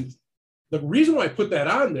 And the reason why I put that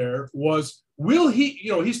on there was, will he,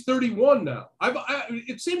 he's 31 now.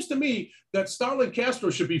 It seems to me that Starlin Castro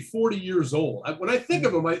should be 40 years old. When I think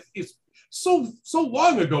of him, it's so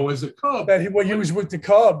long ago as a Cub. That he was with the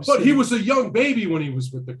Cubs. But he was a young baby when he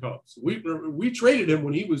was with the Cubs. We traded him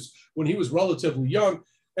when he was relatively young.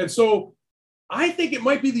 And so I think it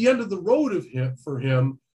might be the end of the road for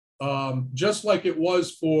him, just like it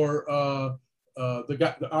was for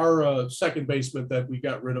our second baseman that we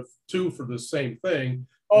got rid of too for the same thing.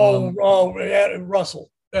 Russell.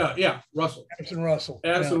 Yeah, Russell. Addison Russell.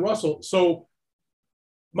 Russell. So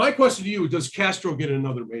my question to you, does Castro get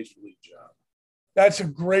another major league job? That's a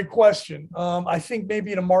great question. I think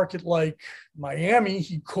maybe in a market like Miami,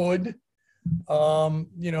 he could,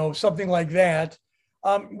 something like that.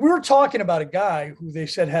 We were talking about a guy who they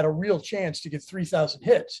said had a real chance to get 3,000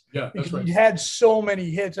 hits. Yeah, that's right. He had so many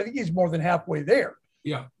hits. I think he's more than halfway there.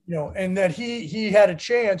 Yeah. And that he had a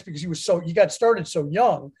chance because he got started so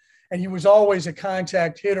young, and he was always a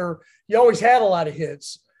contact hitter. He always had a lot of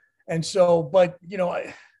hits. And so, but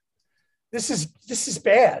this is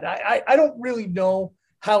bad. I don't really know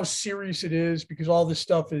how serious it is, because all this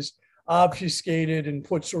stuff is obfuscated and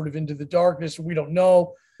put sort of into the darkness. We don't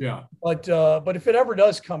know. Yeah. But if it ever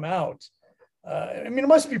does come out, I mean, it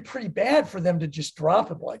must be pretty bad for them to just drop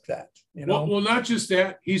him like that. You know? Well, not just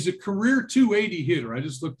that. He's a career 280 hitter. I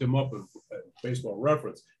just looked him up at Baseball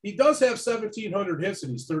Reference. He does have 1,700 hits,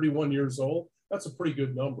 and he's 31 years old. That's a pretty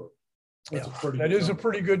good number. That is a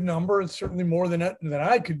pretty good number. It's certainly more than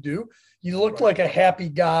I could do. He looked like a happy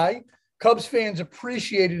guy. Cubs fans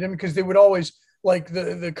appreciated him because they would always, like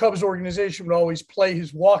the Cubs organization would always play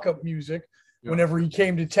his walk-up music whenever he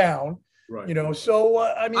came to town. Right. You know, so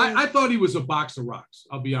I mean, I thought he was a box of rocks.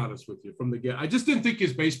 I'll be honest with you from the get. I just didn't think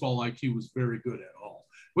his baseball IQ was very good at all.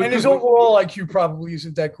 And his overall IQ probably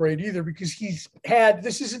isn't that great either, because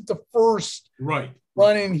this isn't the first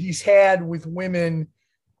run-in he's had with women.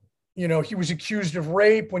 You know, he was accused of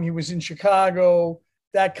rape when he was in Chicago.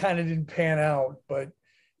 That kind of didn't pan out, but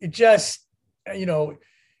it just, you know,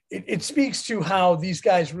 it speaks to how these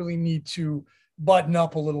guys really need to button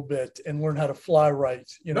up a little bit and learn how to fly right.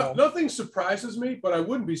 You know, nothing surprises me, but I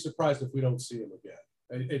wouldn't be surprised if we don't see him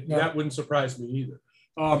again. That wouldn't surprise me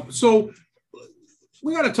either. So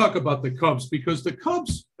we got to talk about the Cubs, because the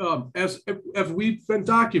Cubs, as we've been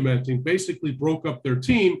documenting, basically broke up their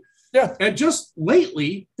team. Yeah. And just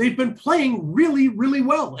lately, they've been playing really, really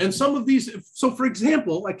well. And some of these, so for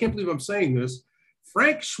example, I can't believe I'm saying this,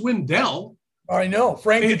 Frank Schwindel. I know.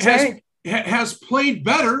 Frank the Tank has played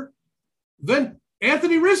better than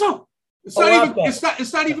Anthony Rizzo. It's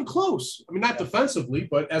not even close. I mean, not defensively,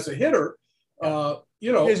 but as a hitter,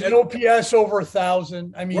 you know, his OPS over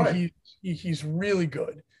 1,000. I mean, he's really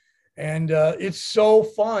good, and it's so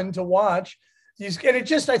fun to watch. And it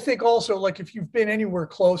just, I think also, like, if you've been anywhere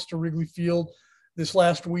close to Wrigley Field this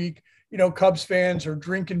last week, you know, Cubs fans are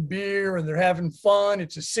drinking beer and they're having fun.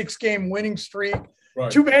 It's a 6-game winning streak. Right.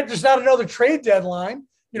 Too bad there's not another trade deadline.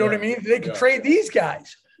 You know what I mean? They could trade these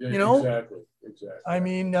guys. You know, exactly. I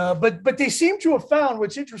mean, but they seem to have found,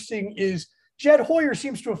 what's interesting is Jed Hoyer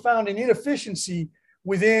seems to have found an inefficiency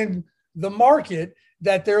within the market,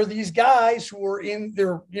 that there are these guys who are in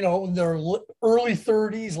their, you know, in their early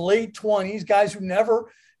 30s, late 20s, guys who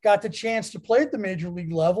never got the chance to play at the major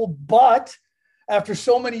league level, but after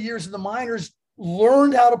so many years in the minors,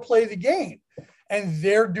 learned how to play the game, and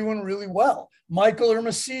they're doing really well. Michael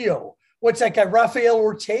Hermosillo, what's that guy? Rafael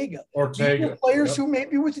Ortega. Players who may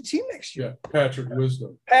be with the team next year. Yeah, Patrick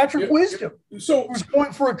Wisdom. Wisdom. So who's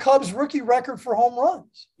going for a Cubs rookie record for home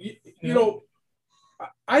runs. You know,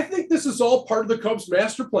 I think this is all part of the Cubs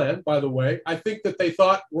master plan, by the way. I think that they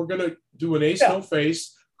thought we're going to do an ace no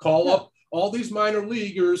face, call up all these minor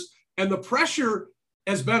leaguers, and the pressure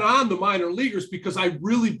has been on the minor leaguers, because I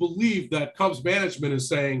really believe that Cubs management is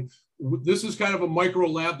saying, this is kind of a micro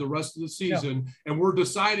lab the rest of the season, and we're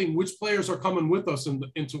deciding which players are coming with us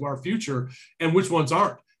into our future and which ones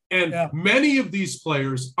aren't. And many of these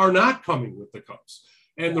players are not coming with the Cubs.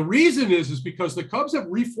 And the reason is because the Cubs have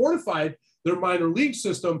refortified their minor league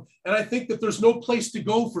system, and I think that there's no place to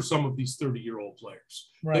go for some of these 30-year-old players.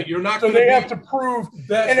 Right. That you're not. So they have to prove.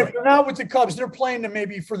 And if right. they're not with the Cubs, they're playing them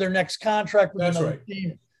maybe for their next contract with another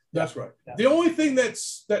team. That's right. Yeah. The only thing that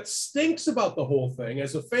stinks about the whole thing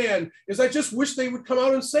as a fan is I just wish they would come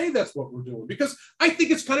out and say that's what we're doing, because I think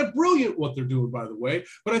it's kind of brilliant what they're doing, by the way.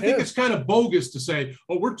 But I think it's kind of bogus to say,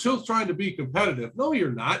 oh, we're still trying to be competitive. No,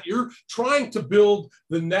 you're not. You're trying to build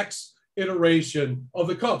the next iteration of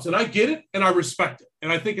the Cubs. And I get it and I respect it.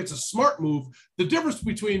 And I think it's a smart move. The difference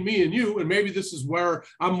between me and you, and maybe this is where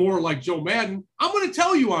I'm more like Joe Madden, I'm going to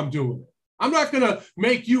tell you I'm doing it. I'm not going to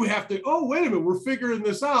make you have to, oh, wait a minute, we're figuring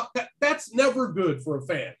this out. That's never good for a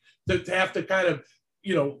fan to have to kind of,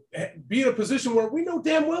 you know, be in a position where we know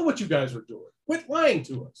damn well what you guys are doing. Quit lying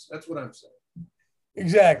to us. That's what I'm saying.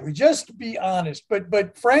 Exactly. Just to be honest.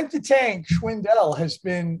 But Frank the Tank Schwindel has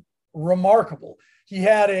been remarkable. He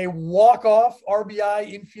had a walk-off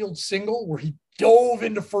RBI infield single where he dove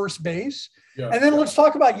into first base. Yeah. And then let's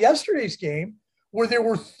talk about yesterday's game where there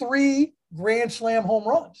were 3 grand slam home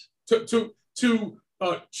runs. To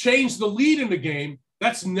change the lead in the game,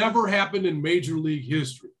 that's never happened in Major League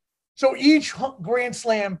history. So each grand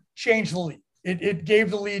slam changed the lead. It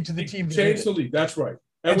gave the lead to the team. Changed the lead. That's right.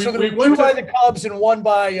 And so we won by the Cubs and won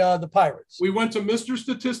by the Pirates. We went to Mr.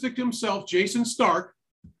 Statistic himself, Jason Stark,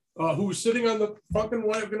 who was sitting on the fucking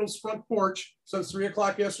Wagon's front porch since 3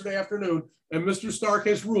 o'clock yesterday afternoon. And Mr. Stark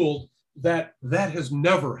has ruled that has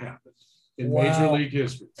never happened in Major League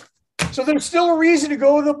history. So there's still a reason to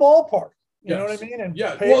go to the ballpark. You know what I mean? And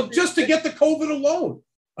well, just to get the COVID alone.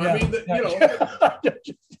 I mean, you know.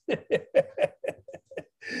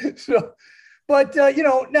 So, but, you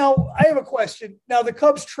know, now I have a question. Now, the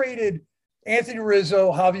Cubs traded Anthony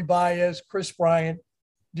Rizzo, Javi Baez, Chris Bryant,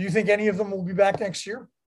 Do you think any of them will be back next year?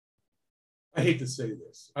 I hate to say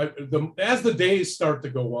this. As the days start to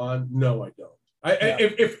go on, no, I don't.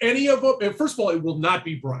 If any of them, and first of all, it will not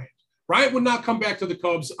be Bryant. Bryant would not come back to the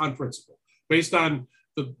Cubs on principle, based on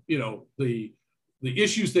the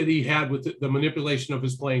issues that he had with the manipulation of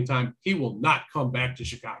his playing time. He will not come back to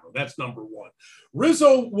Chicago. That's number one.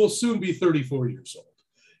 Rizzo will soon be 34 years old.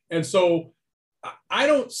 And so I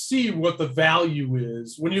don't see what the value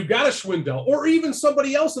is when you've got a Schwindel or even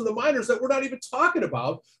somebody else in the minors that we're not even talking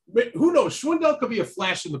about. Who knows? Schwindel could be a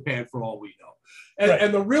flash in the pan for all we know.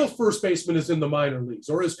 And the real first baseman is in the minor leagues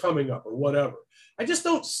or is coming up or whatever. I just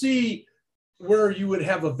don't see where you would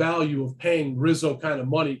have a value of paying Rizzo kind of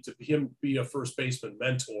money to him be a first baseman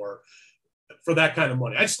mentor for that kind of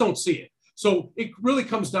money. I just don't see it. So it really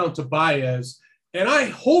comes down to Baez. And I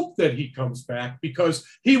hope that he comes back because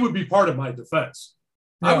he would be part of my defense.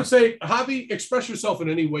 Yeah. I would say, Javi, express yourself in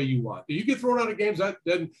any way you want. If you get thrown out of games,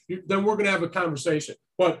 then we're going to have a conversation.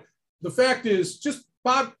 But the fact is, just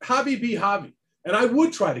Javi be Javi. And I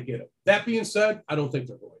would try to get him. That being said, I don't think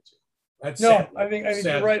they're going to. That's sad. I think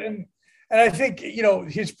you're right. And I think,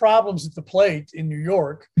 his problems at the plate in New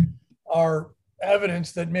York are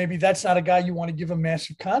evidence that maybe that's not a guy you want to give a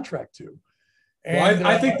massive contract to. And,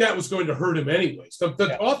 I think that was going to hurt him anyways.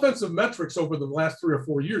 The offensive metrics over the last 3 or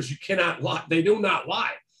 4 years, you cannot lie. They do not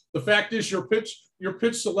lie. The fact is your pitch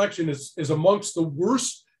selection is amongst the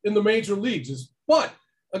worst in the major leagues. But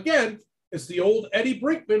again, it's the old Eddie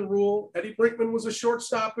Brinkman rule. Eddie Brinkman was a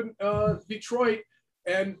shortstop in Detroit,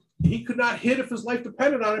 and he could not hit if his life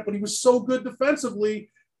depended on it, but he was so good defensively.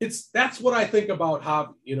 That's what I think about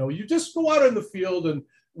Javi. You just go out in the field and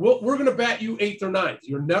we're going to bat you 8th or 9th.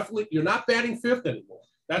 You're not batting 5th anymore.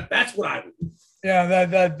 That's what I would do. Yeah,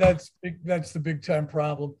 that's big. That's the big time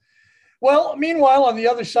problem. Well, meanwhile, on the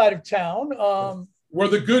other side of town, where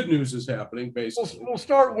the good news is happening, basically, we'll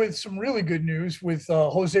start with some really good news with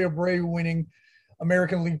Jose Abreu winning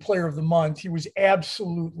American League Player of the Month. He was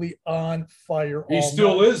absolutely on fire. He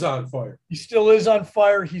still is on fire. He still is on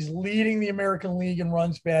fire. He's leading the American League in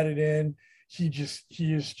runs batted in. He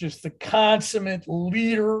is just the consummate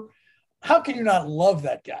leader. How can you not love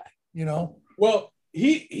that guy? Well,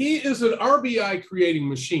 he is an RBI creating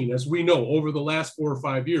machine, as we know, over the last 4 or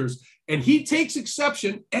 5 years. And he takes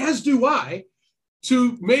exception, as do I,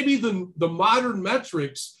 to maybe the modern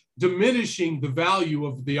metrics diminishing the value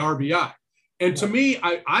of the RBI. And to me,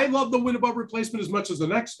 I love the win above replacement as much as the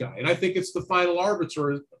next guy. And I think it's the final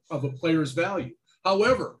arbiter of a player's value.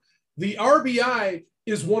 However, the RBI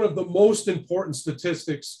is one of the most important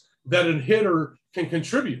statistics that a hitter can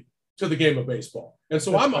contribute to the game of baseball. And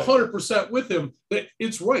so I'm 100% with him that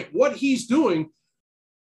it's right. What he's doing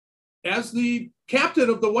as the captain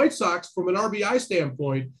of the White Sox from an RBI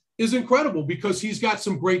standpoint is incredible because he's got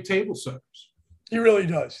some great table setters. He really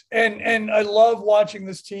does. And I love watching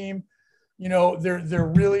this team.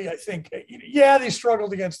 They're really, I think, they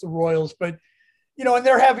struggled against the Royals, but, and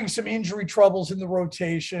they're having some injury troubles in the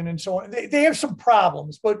rotation and so on. They have some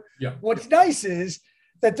problems, but what's nice is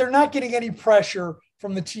that they're not getting any pressure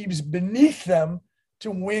from the teams beneath them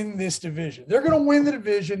to win this division. They're going to win the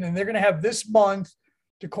division, and they're going to have this month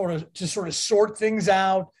to sort of sort things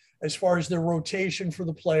out as far as their rotation for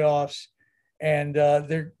the playoffs. And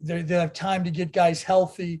they have time to get guys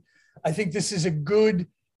healthy. I think this is a good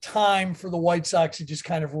time for the White Sox to just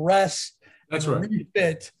kind of rest. That's right.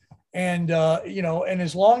 Refit. And, and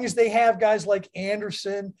as long as they have guys like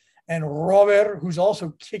Anderson and Robert, who's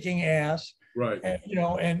also kicking ass, right.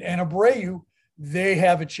 And, and Abreu, they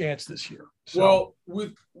have a chance this year. So.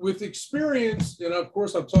 Well, with experience, and of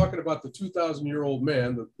course, I'm talking about the 2,000-year-old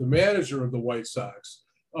man, the manager of the White Sox.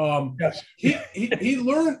 Yes. He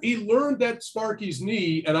learned that Sparky's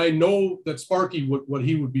knee, and I know that Sparky what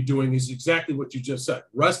he would be doing is exactly what you just said: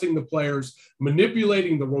 resting the players,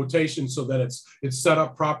 manipulating the rotation so that it's set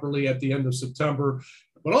up properly at the end of September,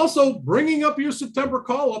 but also bringing up your September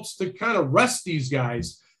call-ups to kind of rest these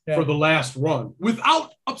guys for the last run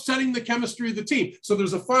without upsetting the chemistry of the team. So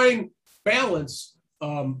there's a fine balance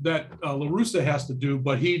that La Russa has to do,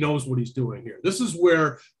 but he knows what he's doing here. This is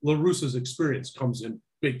where La Russa's experience comes in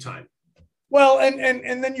big time. Well,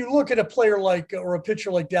 and then you look at a player or a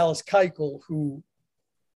pitcher like Dallas Keuchel, who,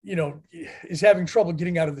 is having trouble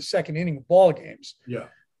getting out of the second inning of ball games. Yeah.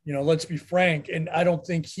 Let's be frank. And I don't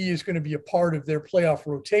think he is going to be a part of their playoff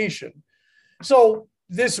rotation. So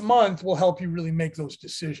this month will help you really make those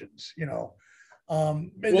decisions,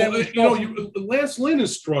 Lance Lynn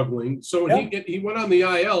is struggling, so he went on the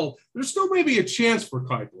IL. There's still maybe a chance for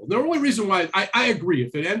Keuchel. The only reason why I agree,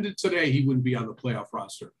 if it ended today, he wouldn't be on the playoff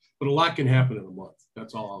roster. But a lot can happen in a month.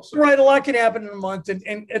 That's all I'll say. Right, a lot can happen in a month,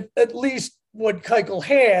 and at least what Keuchel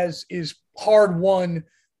has is hard-won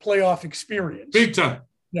playoff experience. Big time.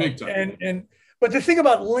 Big time. But the thing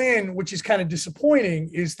about Lynn, which is kind of disappointing,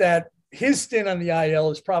 is that his stint on the IL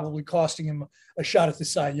is probably costing him a shot at the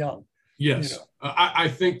Cy Young. Yes. I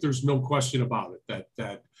think there's no question about it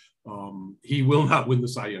that he will not win the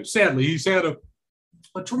Cy Young. Sadly, he's had a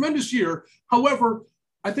tremendous year. However,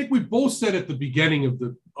 I think we both said at the beginning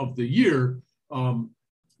of the year,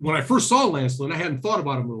 when I first saw Lance Lynn, I hadn't thought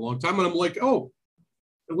about him in a long time. And I'm like, oh,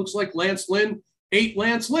 it looks like Lance Lynn ate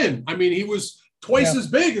Lance Lynn. I mean, he was twice as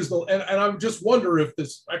big as and I just wonder if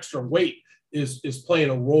this extra weight is playing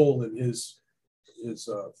a role in his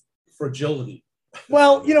fragility.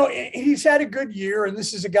 Well, he's had a good year, and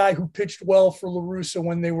this is a guy who pitched well for La Russa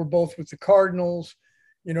when they were both with the Cardinals.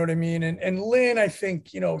 You know what I mean? And Lynn, I think,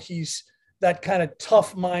 he's that kind of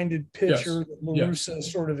tough-minded pitcher that La Russa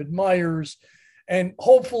sort of admires. And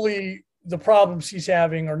hopefully the problems he's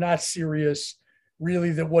having are not serious,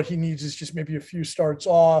 really, that what he needs is just maybe a few starts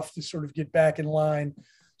off to sort of get back in line.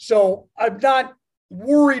 So I'm not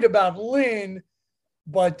worried about Lynn,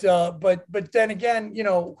 but then again,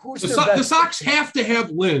 who's the Sox have to have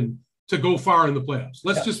Lynn to go far in the playoffs.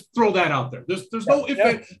 Let's just throw that out there. There's no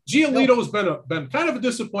if Giolito has been kind of a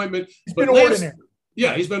disappointment. He's been ordinary.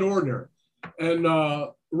 Yeah, he's been ordinary. And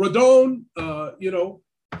Rodon,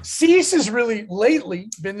 Cease has really lately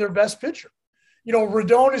been their best pitcher.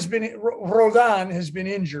 Rodon has been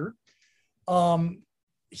injured.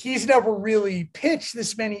 He's never really pitched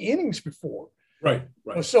this many innings before. Right.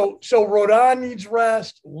 So Rodon needs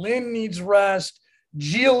rest. Lynn needs rest.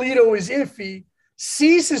 Giolito is iffy.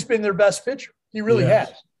 Cease has been their best pitcher. He really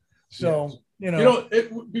has. So,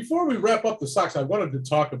 before we wrap up the Sox, I wanted to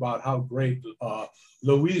talk about how great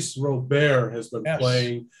Luis Robert has been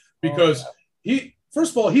playing, because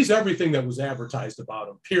first of all, he's everything that was advertised about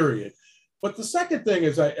him, period. But the second thing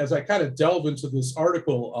is, as I kind of delve into this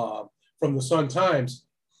article from the Sun-Times,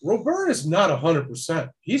 Robert is not 100%.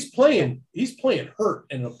 He's playing hurt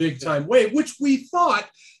in a big time way, which we thought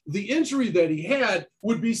the injury that he had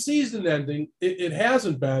would be season ending. It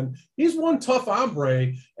hasn't been. He's one tough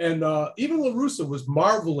hombre, and even La Russa was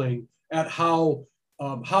marveling at how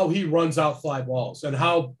he runs out fly balls, and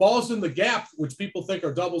how balls in the gap, which people think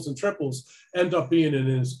are doubles and triples, end up being in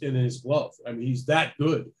his glove. I mean, he's that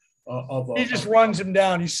good. He just runs him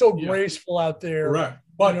down. He's so graceful out there. Correct.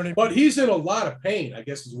 But he's in a lot of pain, I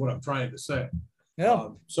guess is what I'm trying to say. Yeah.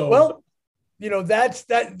 That's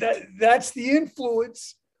the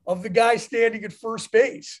influence of the guy standing at first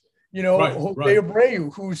base. Jose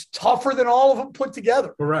Abreu, who's tougher than all of them put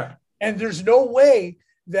together. Correct. And there's no way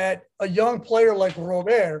that a young player like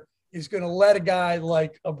Robert is going to let a guy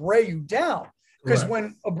like Abreu down. Because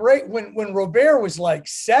when Robert was like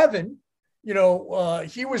 7, he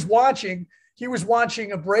was watching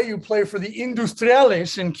Abreu play for the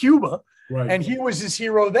Industriales in Cuba, and he was his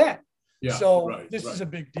hero then. Yeah, this is a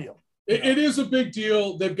big deal. It is a big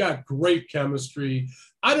deal. They've got great chemistry.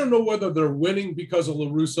 I don't know whether they're winning because of La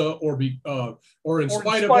Russa or in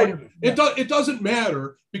spite of it. It doesn't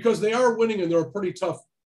matter, because they are winning, and they're a pretty tough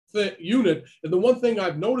unit. And the one thing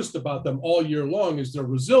I've noticed about them all year long is their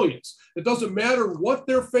resilience. It doesn't matter what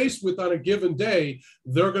they're faced with on a given day,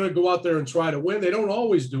 they're going to go out there and try to win. They don't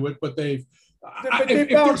always do it, but they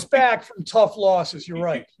bounce back from tough losses. You're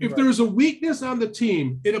right. If there's a weakness on the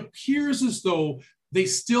team, it appears as though they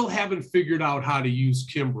still haven't figured out how to use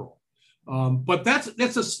Kimbrel. But that's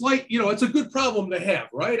a slight, it's a good problem to have,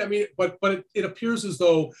 right? I mean, but it appears as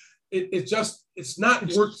though it's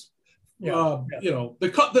not worth.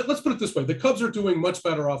 Let's put it this way: the Cubs are doing much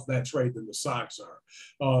better off that trade than the Sox are.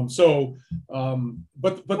 But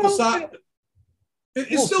the Sox,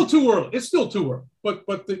 it's still too early. It's still too early. But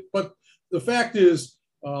the fact is,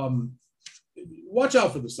 watch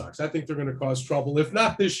out for the Sox. I think they're going to cause trouble. If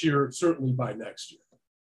not this year, certainly by next year.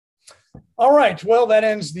 All right. Well, that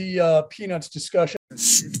ends the Peanuts discussion.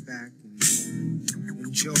 Sit back and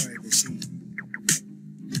enjoy this evening.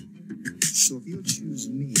 So if you choose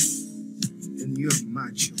me, then you're my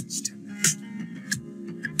choice tonight.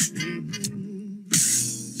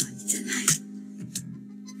 Tonight.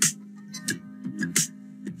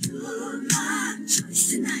 You're my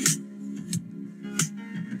choice tonight.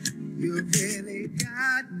 You really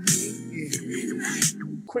got me.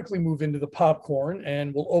 Quickly move into the popcorn,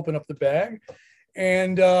 and we'll open up the bag.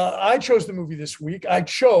 And I chose the movie this week. I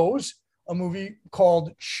chose a movie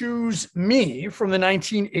called Choose Me from the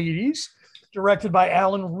 1980s, directed by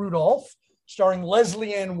Alan Rudolph, starring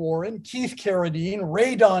Leslie Ann Warren, Keith Carradine,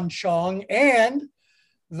 Ray Don Chong, and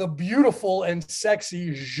the beautiful and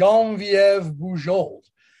sexy Geneviève Bujold.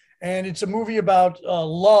 And it's a movie about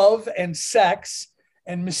love and sex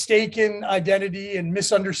and mistaken identity and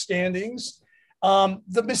misunderstandings.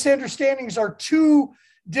 The misunderstandings are too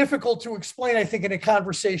difficult to explain, I think, in a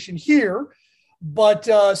conversation here. But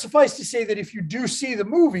suffice to say that if you do see the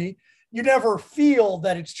movie, you never feel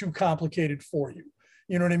that it's too complicated for you.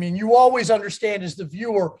 You know what I mean? You always understand as the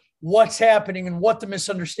viewer what's happening and what the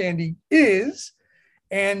misunderstanding is.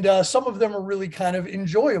 And some of them are really kind of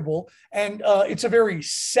enjoyable. And it's a very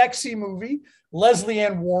sexy movie. Leslie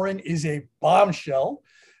Ann Warren is a bombshell.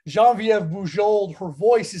 Geneviève Bujold, her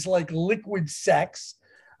voice is like liquid sex.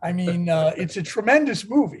 I mean, it's a tremendous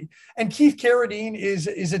movie. And Keith Carradine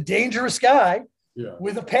is a dangerous guy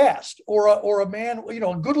with a past, or a man, you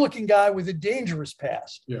know, a good-looking guy with a dangerous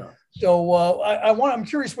past. Yeah. So I'm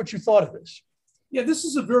curious what you thought of this. Yeah, this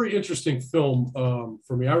is a very interesting film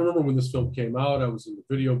for me. I remember when this film came out, I was in the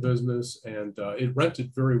video business, and it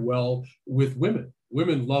rented very well with women.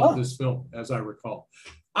 Women loved this film, as I recall.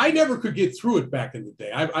 I never could get through it back in the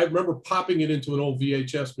day. I remember popping it into an old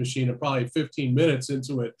VHS machine, and probably 15 minutes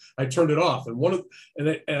into it, I turned it off.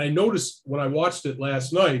 And I noticed when I watched it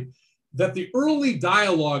last night that the early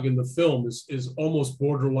dialogue in the film is almost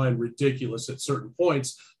borderline ridiculous at certain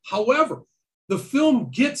points. However, the film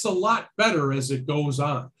gets a lot better as it goes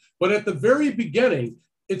on. But at the very beginning,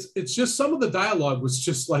 it's just some of the dialogue was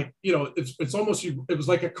just like, you know, it's almost, it was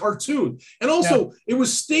like a cartoon. And also it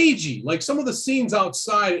was stagey. Like some of the scenes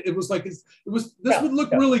outside, it was like, this would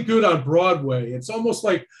look really good on Broadway. It's almost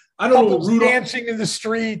like, I don't know, Rudolph dancing in the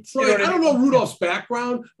street. Right, you know I don't know Rudolph's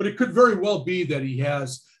background, but it could very well be that he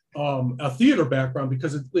has a theater background,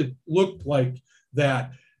 because it looked like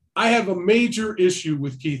that. I have a major issue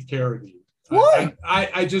with Keith Carradine. Why?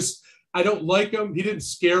 I don't like him. He didn't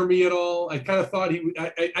scare me at all. I kind of thought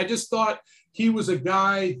I just thought he was a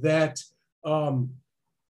guy that I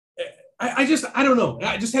don't know.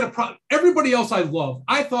 I just had a problem. Everybody else I love.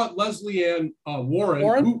 I thought Leslie Ann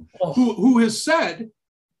Warren? Who has said,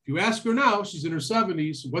 if you ask her now, she's in her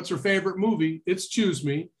 70s, what's her favorite movie? It's Choose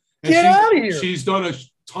Me. And Get out of here. She's done a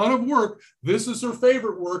ton of work. This is her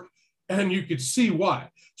favorite work, and you could see why.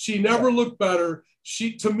 She never looked better.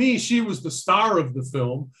 To me, she was the star of the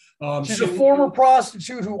film. She's a former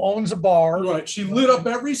prostitute who owns a bar. Right. She lit up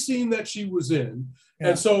every scene that she was in. Yeah.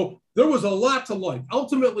 And so there was a lot to like.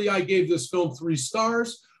 Ultimately, I gave this film 3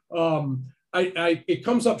 stars. It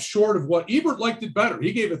comes up short of what Ebert liked it better.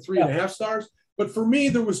 He gave it 3.5 stars. But for me,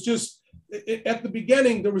 there was just, at the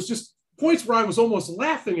beginning, there was just points where I was almost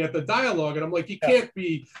laughing at the dialogue. And I'm like, you can't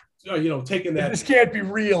be, taking that. This can't be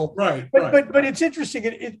real. Right. But it's interesting.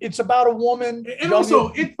 It's about a woman. And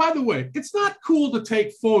also, by the way, it's not cool to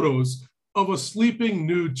take photos of a sleeping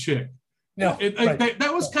nude chick. No.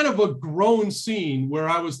 That was kind of a grown scene where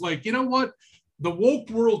I was like, you know what? The woke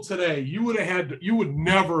world today, you would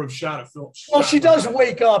never have shot a film. Well, she does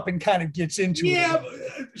wake up and kind of gets into it. Yeah,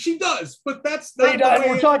 she does. But that's not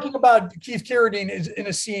we're talking about Keith Carradine is in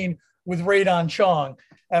a scene with Radon Chong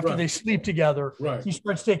after they sleep together. Right. He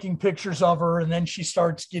starts taking pictures of her, and then she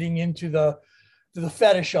starts getting into the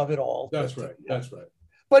fetish of it all. That's right. That's right.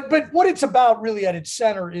 But what it's about really at its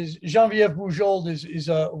center is Geneviève Bujold is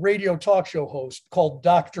a radio talk show host called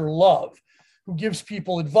Dr. Love, who gives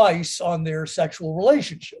people advice on their sexual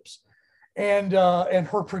relationships. And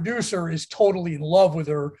her producer is totally in love with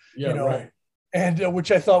her, and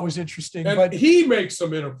which I thought was interesting. And but he makes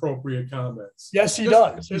some inappropriate comments. Yes, he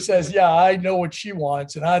does. He says, I know what she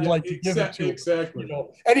wants, and I'd like to give it to her. Exactly.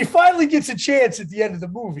 And he finally gets a chance at the end of the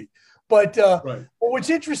movie. But what's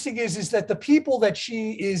interesting is that the people that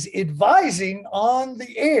she is advising on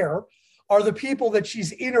the air are the people that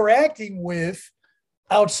she's interacting with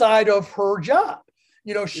outside of her job.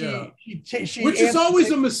 She which is always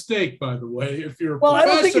a mistake, by the way, if you're a professional. I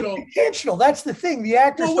don't think it's intentional. That's the thing. The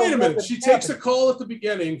actors. Well, wait a minute. She takes a call at the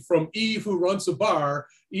beginning from Eve, who runs a bar,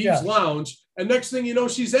 Eve's Lounge, and next thing you know,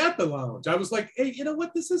 she's at the lounge. I was like, hey, you know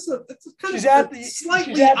what? This is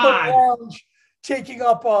slightly odd. The lounge, taking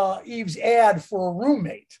up Eve's ad for a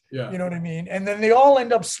roommate. Yeah. You know what I mean? And then they all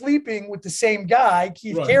end up sleeping with the same guy,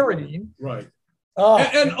 Keith Carradine. Right.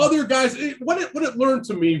 And other guys, what it learned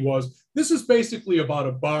to me was this is basically about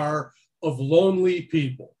a bar of lonely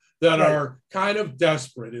people that are kind of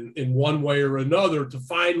desperate in one way or another to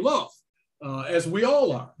find love, as we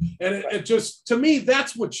all are. And it just, to me,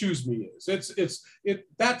 that's what Choose Me is. That's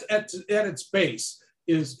at its base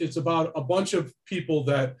it's about a bunch of people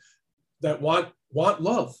that want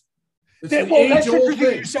love. It's an age-old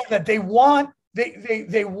thing. You said that they want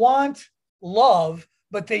love,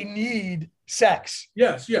 but they need sex.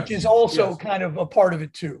 Yes. Which is also kind of a part of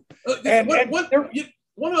it too.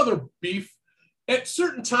 One other beef, at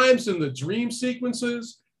certain times in the dream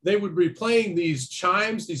sequences, they would be playing these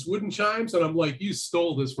chimes, these wooden chimes, and I'm like, you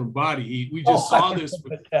stole this from Body Heat. We just saw this.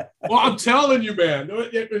 Well, I'm telling you, man,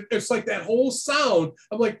 it's like that whole sound.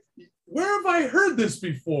 I'm like, where have I heard this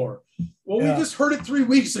before? Well, we just heard it 3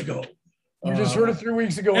 weeks ago. You just heard it 3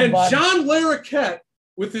 weeks ago. And John Larroquette,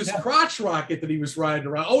 with his crotch rocket that he was riding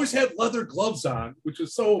around, always had leather gloves on, which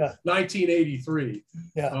was so 1983.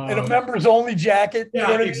 Yeah, and a members only jacket.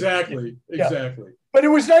 Yeah, exactly. But it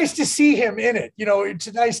was nice to see him in it. You know,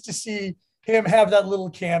 it's nice to see him have that little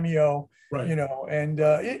cameo. Right. You know, and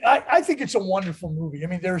I think it's a wonderful movie. I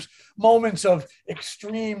mean, there's moments of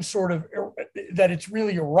extreme sort of that it's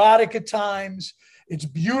really erotic at times. It's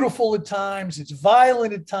beautiful at times. It's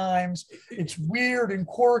violent at times. It's weird and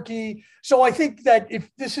quirky. So I think that if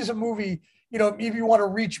this is a movie, you know, if you want to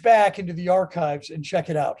reach back into the archives and check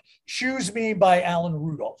it out, Choose Me by Alan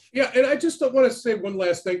Rudolph. Yeah, and I just want to say one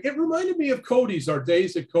last thing. It reminded me of Cody's, our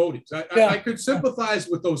days at Cody's. I could sympathize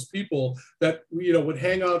with those people that, you know, would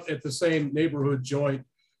hang out at the same neighborhood joint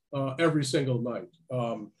every single night.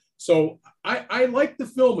 So I like the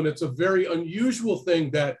film, and it's a very unusual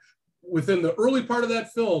thing that within the early part of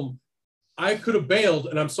that film, I could have bailed,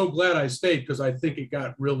 and I'm so glad I stayed because I think it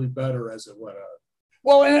got really better as it went on.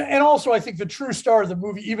 Well, and also I think the true star of the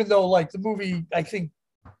movie, even though like the movie, I think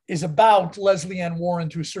is about Leslie Ann Warren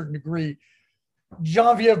to a certain degree,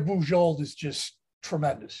 Genevieve Bujold is just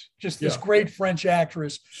tremendous. Just this great French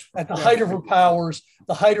actress at the height of her powers,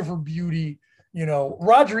 the height of her beauty. You know,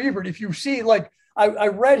 Roger Ebert, if you see, like I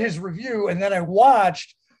read his review and then I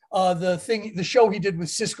watched the show he did with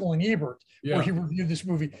Siskel and Ebert, where he reviewed this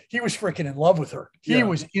movie. He was freaking in love with her. He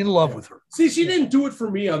was in love with her. See, she didn't do it for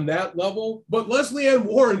me on that level, but Leslie Ann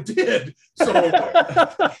Warren did. So,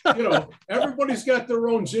 you know, everybody's got their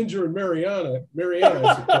own Ginger and Mariana,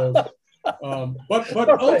 I suppose.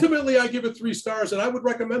 But ultimately, I give it 3 stars, and I would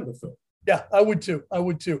recommend the film. Yeah, I would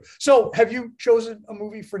too. So have you chosen a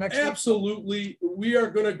movie for next week? Absolutely. We are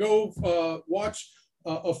going to go watch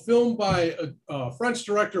a film by French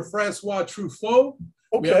director Francois Truffaut.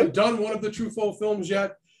 We haven't done one of the Truffaut films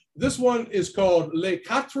yet. This one is called Les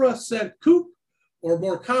 400 Coups, or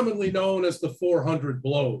more commonly known as The 400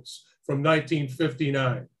 Blows, from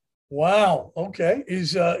 1959. Wow. Okay.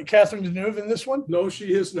 Is Catherine Deneuve in this one? No,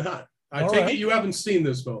 she is not. I take it you haven't seen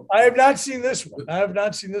this film. I have not seen this one.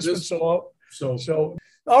 So,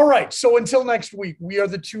 all right. So until next week, we are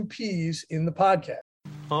the 2 Ps in the podcast.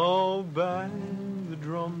 I'll bang the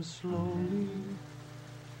drum slowly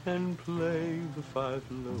and play the fife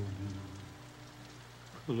lowly.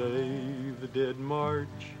 Play the Dead March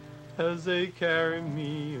as they carry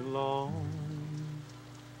me along.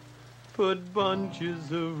 Put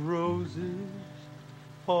bunches of roses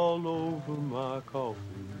all over my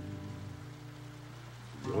coffin.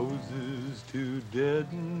 Roses to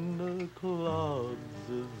deaden the clouds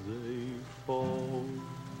as they fall.